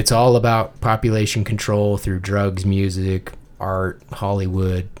 It's all about population control through drugs, music, art,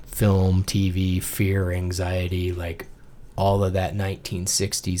 Hollywood, film, TV, fear, anxiety, like all of that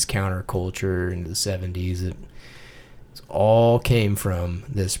 1960s counterculture into the 70s. It all came from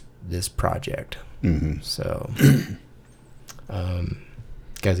this project. Mm-hmm. So,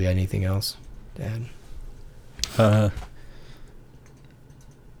 guys, got anything else to add?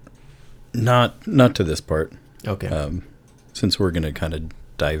 Not to this part. Okay. Since we're gonna kind of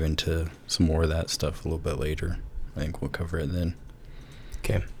dive into some more of that stuff a little bit later, I think we'll cover it then.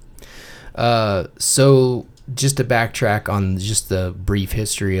 Okay. So just to backtrack on just the brief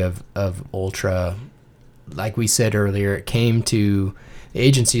history of Ultra, like we said earlier, it came to the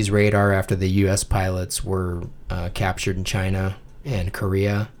agency's radar after the U.S. pilots were captured in China and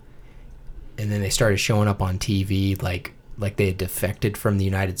Korea, and then they started showing up on TV like they had defected from the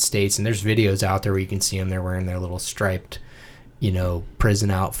United States. And there's videos out there where you can see them. They're wearing their little striped,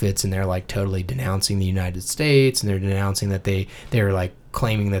 prison outfits, and they're like totally denouncing the United States, and they're denouncing that they were like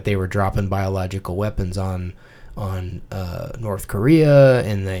claiming that they were dropping biological weapons on North Korea,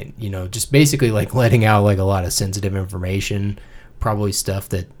 and they just basically like letting out like a lot of sensitive information, probably stuff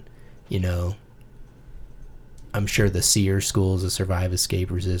that I'm sure the SEER schools, the survive, evade,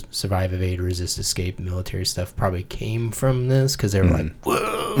 resist, escape, military stuff probably came from this because they were like,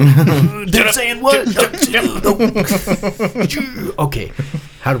 whoa, they're saying what? Okay,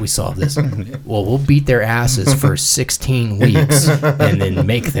 how do we solve this? Well, we'll beat their asses for 16 weeks and then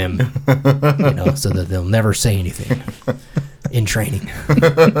make them, so that they'll never say anything in training.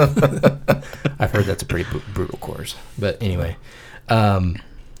 I've heard that's a pretty brutal course. But anyway,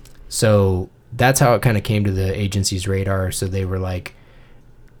 so that's how it kind of came to the agency's radar. So they were like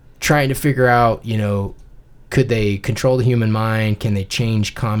trying to figure out, could they control the human mind? Can they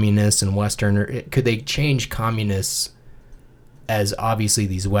change communists and Westerners? Could they change communists as obviously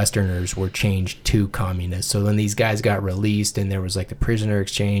these Westerners were changed to communists? So when these guys got released and there was like the prisoner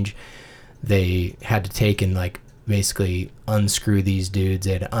exchange, they had to take and like basically unscrew these dudes.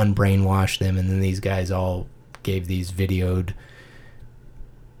 They had to unbrainwash them, and then these guys all gave these videoed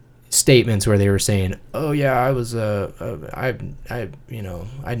statements where they were saying, "Oh yeah, I was I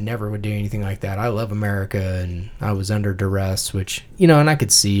never would do anything like that. I love America, and I was under duress," which and I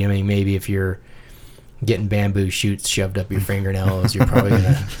could see. I mean, maybe if you're getting bamboo shoots shoved up your fingernails, you're probably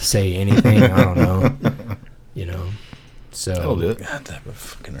gonna say anything. I don't know. So I'll do it. God, that would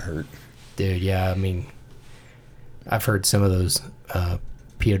fucking hurt, dude. Yeah, I mean, I've heard some of those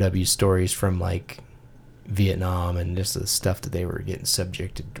POW stories from like Vietnam, and just the stuff that they were getting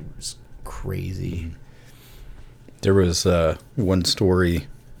subjected to was crazy. There was one story,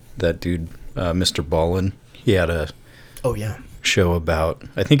 that dude, Mr. Ballin, he had a show about,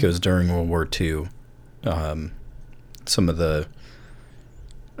 I think it was during World War II, some of the,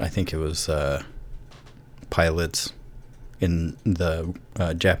 I think it was pilots in the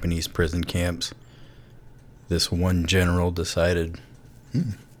Japanese prison camps. This one general decided,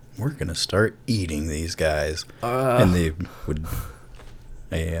 we're going to start eating these guys. And they would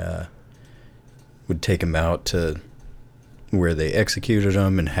take them out to where they executed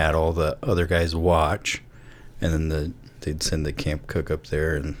them and had all the other guys watch. And then they'd send the camp cook up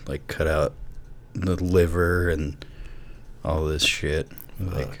there and like cut out the liver and all this shit.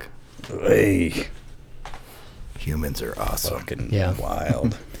 Like, hey, humans are awesome. Fucking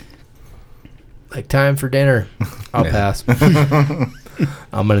wild. Like, time for dinner. I'll pass.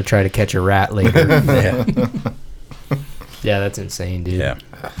 I'm going to try to catch a rat later. Yeah, that's insane, dude. Yeah.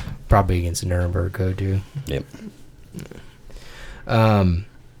 Probably against the Nuremberg Code, too. Yep. And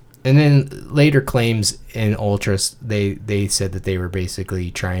then later claims in Ultras, they said that they were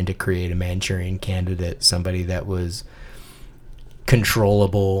basically trying to create a Manchurian candidate, somebody that was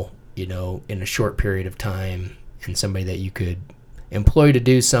controllable, in a short period of time, and somebody that you could employ to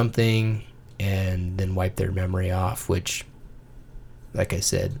do something and then wipe their memory off, which, like I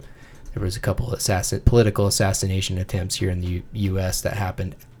said, there was a couple of political assassination attempts here in the U.S. that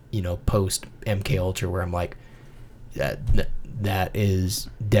happened, post MKUltra, where I'm like, that is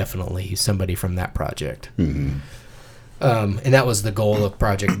definitely somebody from that project. Mm-hmm. And that was the goal of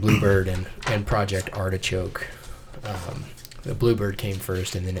Project Bluebird and Project Artichoke. The Bluebird came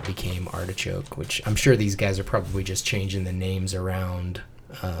first, and then it became Artichoke, which I'm sure these guys are probably just changing the names around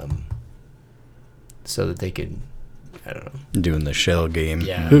so that they could, I don't know. Doing the shell game.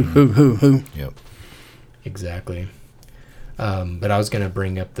 Yeah. Who. Yep. Exactly. But I was going to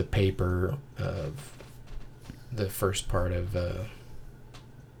bring up the paper of the first part of...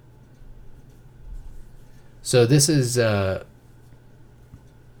 So this is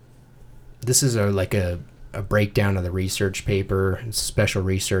like a breakdown of the research paper. It's special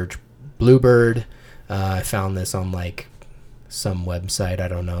research Bluebird. I found this on like some website. I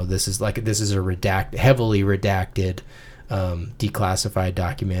don't know. This is a heavily redacted, declassified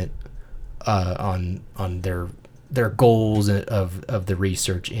document on their goals of the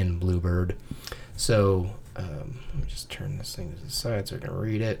research in Bluebird. So let me just turn this thing to the side so I can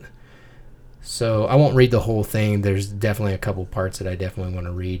read it. So I won't read the whole thing. There's definitely a couple parts that I definitely want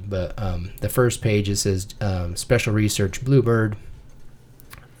to read. But the first page, it says, Special Research Bluebird,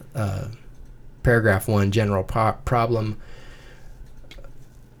 Paragraph 1, General Problem.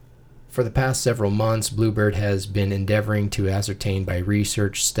 For the past several months, Bluebird has been endeavoring to ascertain by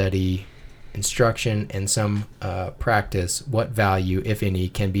research, study, instruction, and some practice what value, if any,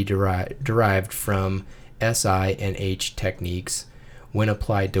 can be derived from SI and H techniques when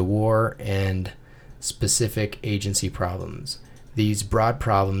applied to war and specific agency problems. These broad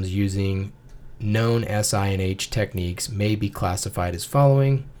problems using known SI and H techniques may be classified as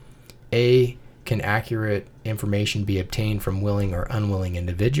following. A. Can accurate information be obtained from willing or unwilling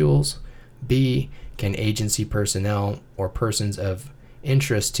individuals? B. Can agency personnel or persons of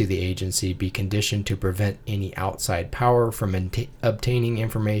interest to the agency be conditioned to prevent any outside power from obtaining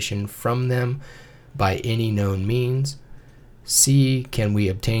information from them by any known means? C, can we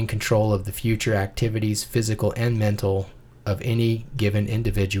obtain control of the future activities, physical and mental, of any given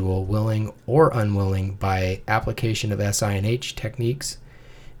individual, willing or unwilling, by application of SI&H techniques?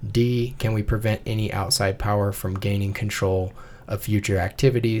 D, can we prevent any outside power from gaining control of future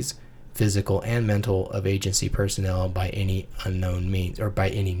activities, physical and mental, of agency personnel by any unknown means or by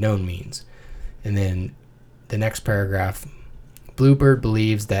any known means? And then the next paragraph, Bluebird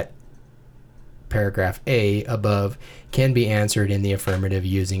believes that paragraph A above can be answered in the affirmative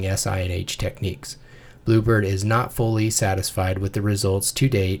using SI&H techniques. Bluebird is not fully satisfied with the results to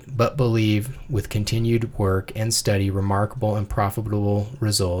date, but believe with continued work and study remarkable and profitable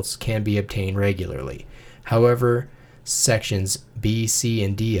results can be obtained regularly. However, sections B, C,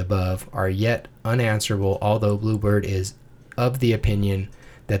 and D above are yet unanswerable, although Bluebird is of the opinion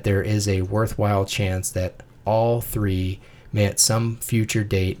that there is a worthwhile chance that all three may at some future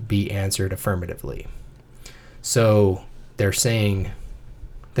date be answered affirmatively. So they're saying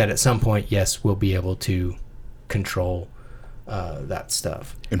that at some point, yes, we'll be able to control that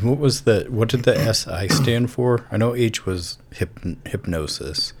stuff. And what did the SI stand for? I know H was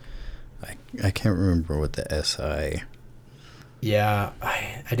hypnosis. I can't remember what the SI. Yeah,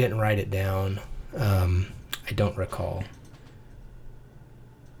 I didn't write it down. I don't recall.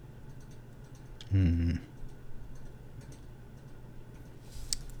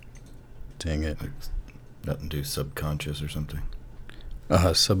 Dang it. Like nothing to do subconscious or something.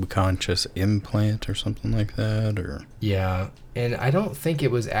 Subconscious implant or something like that, or yeah. And I don't think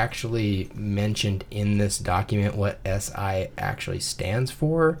it was actually mentioned in this document what SI actually stands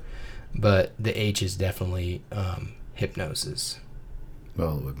for, but the H is definitely hypnosis.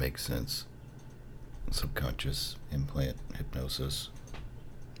 Well, it would make sense. Subconscious implant hypnosis.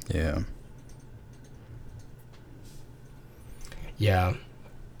 Yeah. Yeah.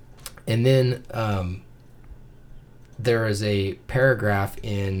 And then there is a paragraph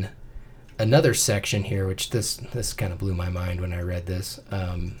in another section here, which this kind of blew my mind when I read this.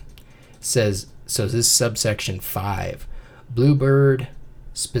 Says, so this is subsection 5. Bluebird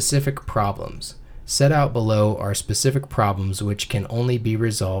specific problems. Set out below are specific problems which can only be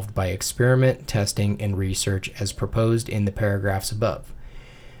resolved by experiment, testing, and research as proposed in the paragraphs above.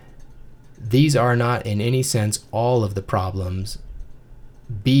 These are not in any sense all of the problems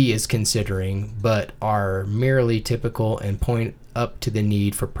B is considering, but are merely typical and point up to the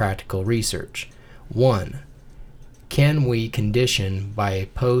need for practical research. 1. Can we condition by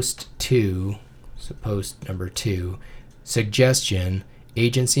post number 2, suggestion,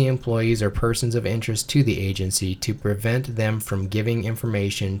 agency employees or persons of interest to the agency to prevent them from giving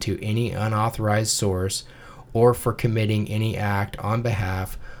information to any unauthorized source or for committing any act on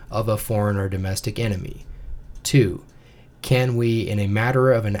behalf of a foreign or domestic enemy? 2. Can we, in a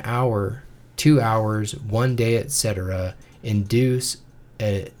matter of an hour, 2 hours, 1 day, etc., induce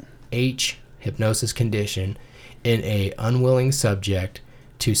a H hypnosis condition in a unwilling subject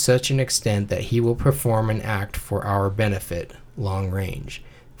to such an extent that he will perform an act for our benefit, long range?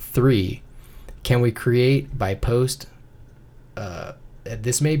 3. Can we create by post,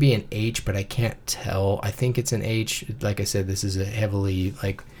 this may be an H, but I can't tell. I think it's an H. Like I said, this is a heavily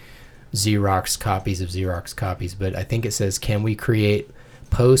Xerox copies, but I think it says, can we create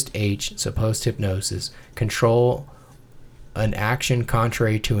post H, so post hypnosis, control an action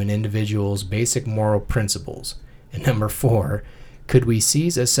contrary to an individual's basic moral principles? And number 4, could we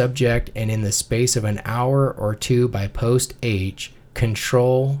seize a subject and in the space of an hour or 2 by post H,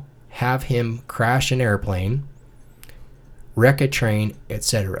 control, have him crash an airplane, wreck a train,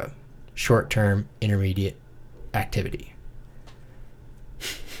 etc.? Short-term, intermediate activity.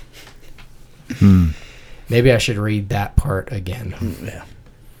 Maybe I should read that part again. Yeah.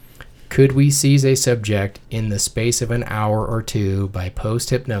 Could we seize a subject in the space of an hour or 2 by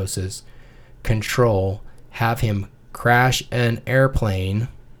post-hypnosis, control, have him crash an airplane,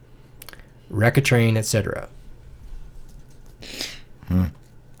 wreck a train, etc.?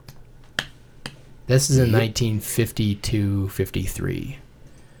 This is in 1952-53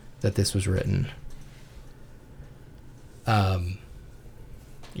 that this was written.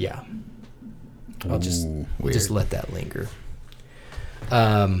 Yeah. I'll just let that linger.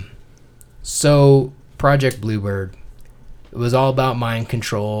 So Project Bluebird, it was all about mind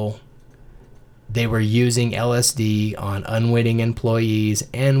control. They were using LSD on unwitting employees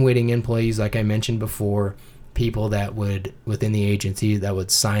and witting employees, like I mentioned before, people that would, within the agency, that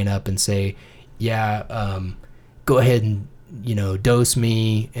would sign up and say, yeah, go ahead and, dose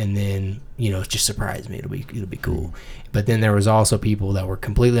me, and then, just surprise me. It'll be cool. But then there was also people that were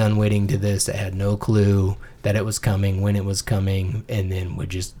completely unwitting to this, that had no clue that it was coming, when it was coming, and then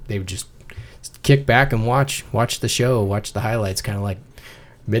they would just kick back and watch the show, watch the highlights, kind of like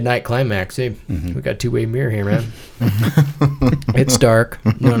midnight climax. Hey, we got two-way mirror here, man. It's dark.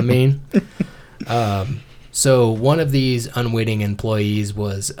 You know what I mean? So one of these unwitting employees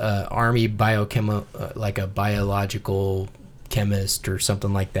was Army like a biological chemist or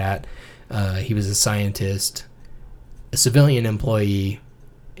something like that. He was a scientist, a civilian employee,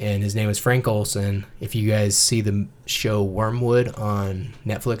 and his name was Frank Olson. If you guys see the show Wormwood on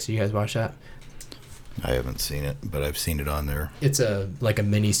Netflix, you guys watch that? I haven't seen it, but I've seen it on there. It's like a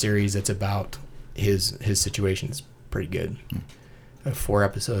mini series that's about his situation. It's pretty good. 4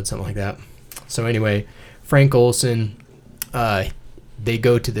 episodes, something like that. So anyway, Frank Olson, they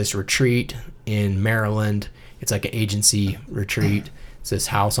go to this retreat in Maryland. It's like an agency retreat. It's this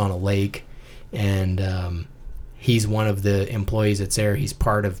house on a lake, and he's one of the employees that's there. He's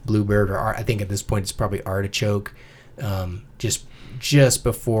part of Bluebird, or I think at this point it's probably Artichoke. Just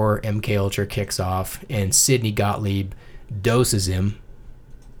before MKUltra kicks off, and Sidney Gottlieb doses him,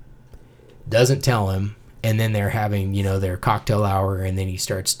 doesn't tell him, and then they're having, their cocktail hour, and then he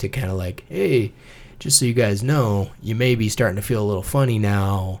starts to kind of like, hey, just so you guys know, you may be starting to feel a little funny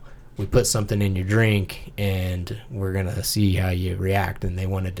now. We put something in your drink, and we're going to see how you react. And they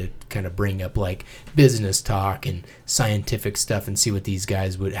wanted to kind of bring up like business talk and scientific stuff and see what these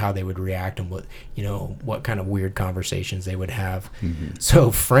guys how they would react, and what kind of weird conversations they would have.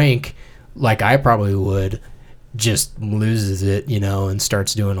 So Frank, like I probably would, just loses it, and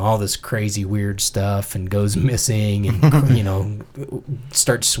starts doing all this crazy weird stuff and goes missing and,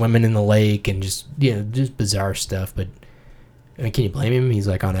 starts swimming in the lake and just bizarre stuff. But I mean, can you blame him? He's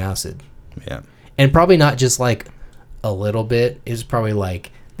like on acid. Yeah. And probably not just like a little bit. It's probably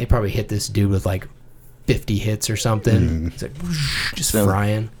like they probably hit this dude with like 50 hits or something. It's like just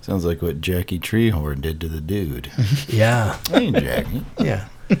frying. Sounds like what Jackie Treehorn did to the dude. Yeah. Hey, Jackie. Yeah.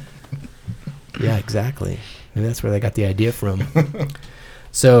 Yeah, exactly. Maybe that's where they got the idea from.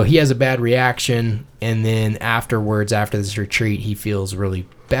 So he has a bad reaction, and then afterwards, after this retreat, he feels really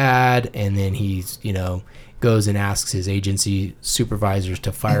bad, and then he's, goes and asks his agency supervisors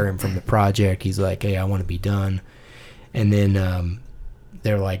to fire him from the project. He's like, hey, I want to be done. And then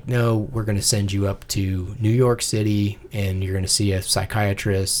they're like, no, we're going to send you up to New York City, and you're going to see a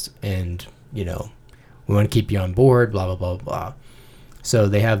psychiatrist, and, we want to keep you on board, blah, blah, blah, blah. So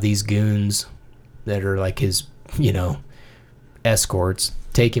they have these goons that are like his, escorts,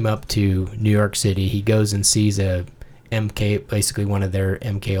 take him up to New York City. He goes and sees basically one of their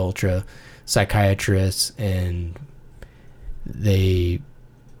MKUltra psychiatrists, and they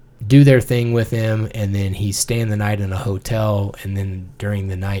do their thing with him, and then he's staying the night in a hotel, and then during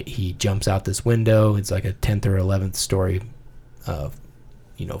the night he jumps out this window. It's like a 10th or 11th story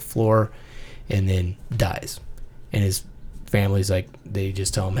floor, and then dies. And his family's like, they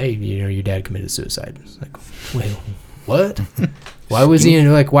just tell him, hey, your dad committed suicide. It's like, wait, what? Why was he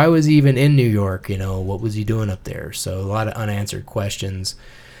even in New York? What was he doing up there? So a lot of unanswered questions.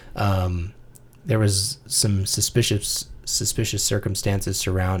 There was some suspicious circumstances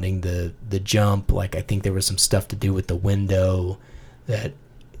surrounding the jump. Like, I think there was some stuff to do with the window that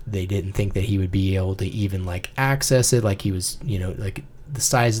they didn't think that he would be able to even like access it. Like he was, like the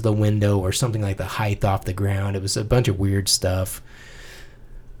size of the window or something, like the height off the ground. It was a bunch of weird stuff.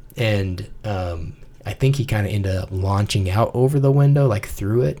 And I think he kind of ended up launching out over the window, like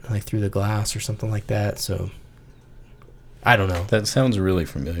through it, like through the glass or something like that. So I don't know. That sounds really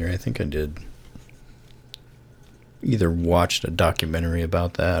familiar. I think I did either watched a documentary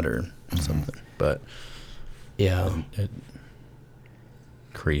about that or something. But yeah,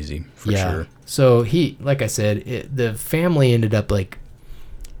 crazy for sure. So he, like I said, the family ended up like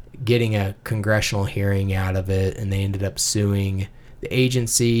getting a congressional hearing out of it, and they ended up suing the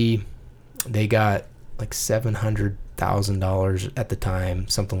agency. They got like $700,000 at the time,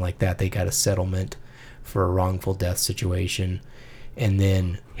 something like that. They got a settlement for a wrongful death situation. And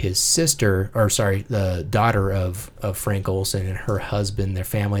then his the daughter of Frank Olson and her husband, their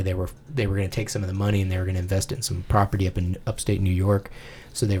family, they were going to take some of the money and they were going to invest it in some property up in upstate New York.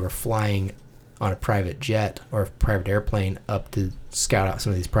 So they were flying on a private jet or a private airplane up to scout out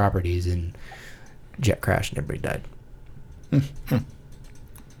some of these properties, and jet crashed and everybody died.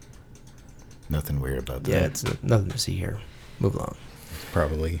 Nothing weird about that. Yeah, it's nothing to see here. Move along.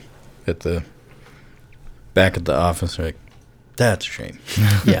 Probably at the back at the office, like, that's a shame.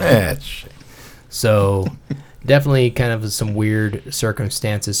 Yeah. That's a shame. So definitely kind of some weird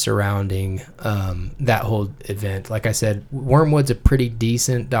circumstances surrounding that whole event. Like I said, Wormwood's a pretty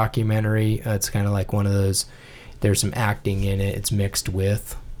decent documentary. It's kind of like one of those, there's some acting in it. It's mixed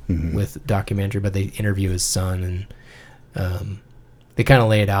with documentary, but they interview his son, and they kind of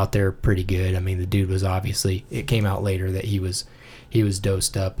lay it out there pretty good. I mean, the dude was obviously, it came out later that he was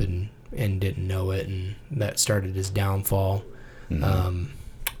dosed up and didn't know it, and that started his downfall.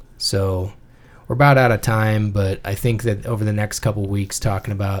 So we're about out of time, but I think that over the next couple weeks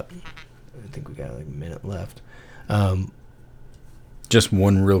talking about, I think we got like a minute left. Just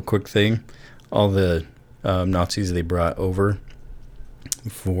one real quick thing. All the Nazis they brought over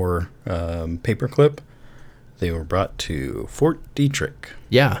for paperclip, they were brought to Fort Detrick.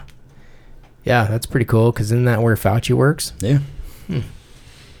 Yeah, that's pretty cool, because isn't that where Fauci works? Yeah.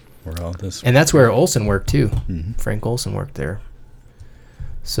 Where all this, and that's where Olson worked too. Frank Olson worked there.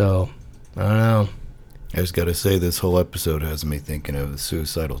 So I don't know. I just got to say, this whole episode has me thinking of the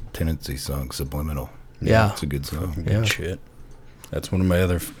Suicidal Tendency song Subliminal. Yeah, it's a good song. Good shit. That's one of my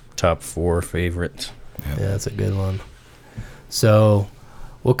other top 4 favorites. Yeah, that's a good one. So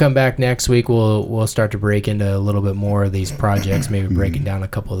we'll come back next week. We'll start to break into a little bit more of these projects, maybe breaking down a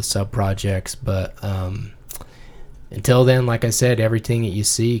couple of the sub projects. But until then, like I said, everything that you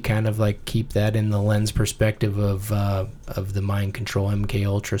see, kind of like keep that in the lens perspective of the mind control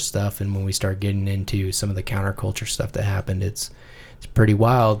MKUltra stuff. And when we start getting into some of the counterculture stuff that happened, it's pretty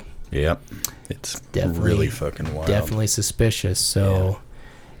wild. Yep, it's definitely really fucking wild. Definitely suspicious. So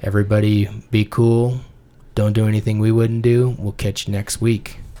everybody be cool. Don't do anything we wouldn't do. We'll catch you next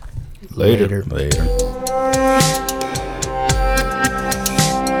week. Later. Later.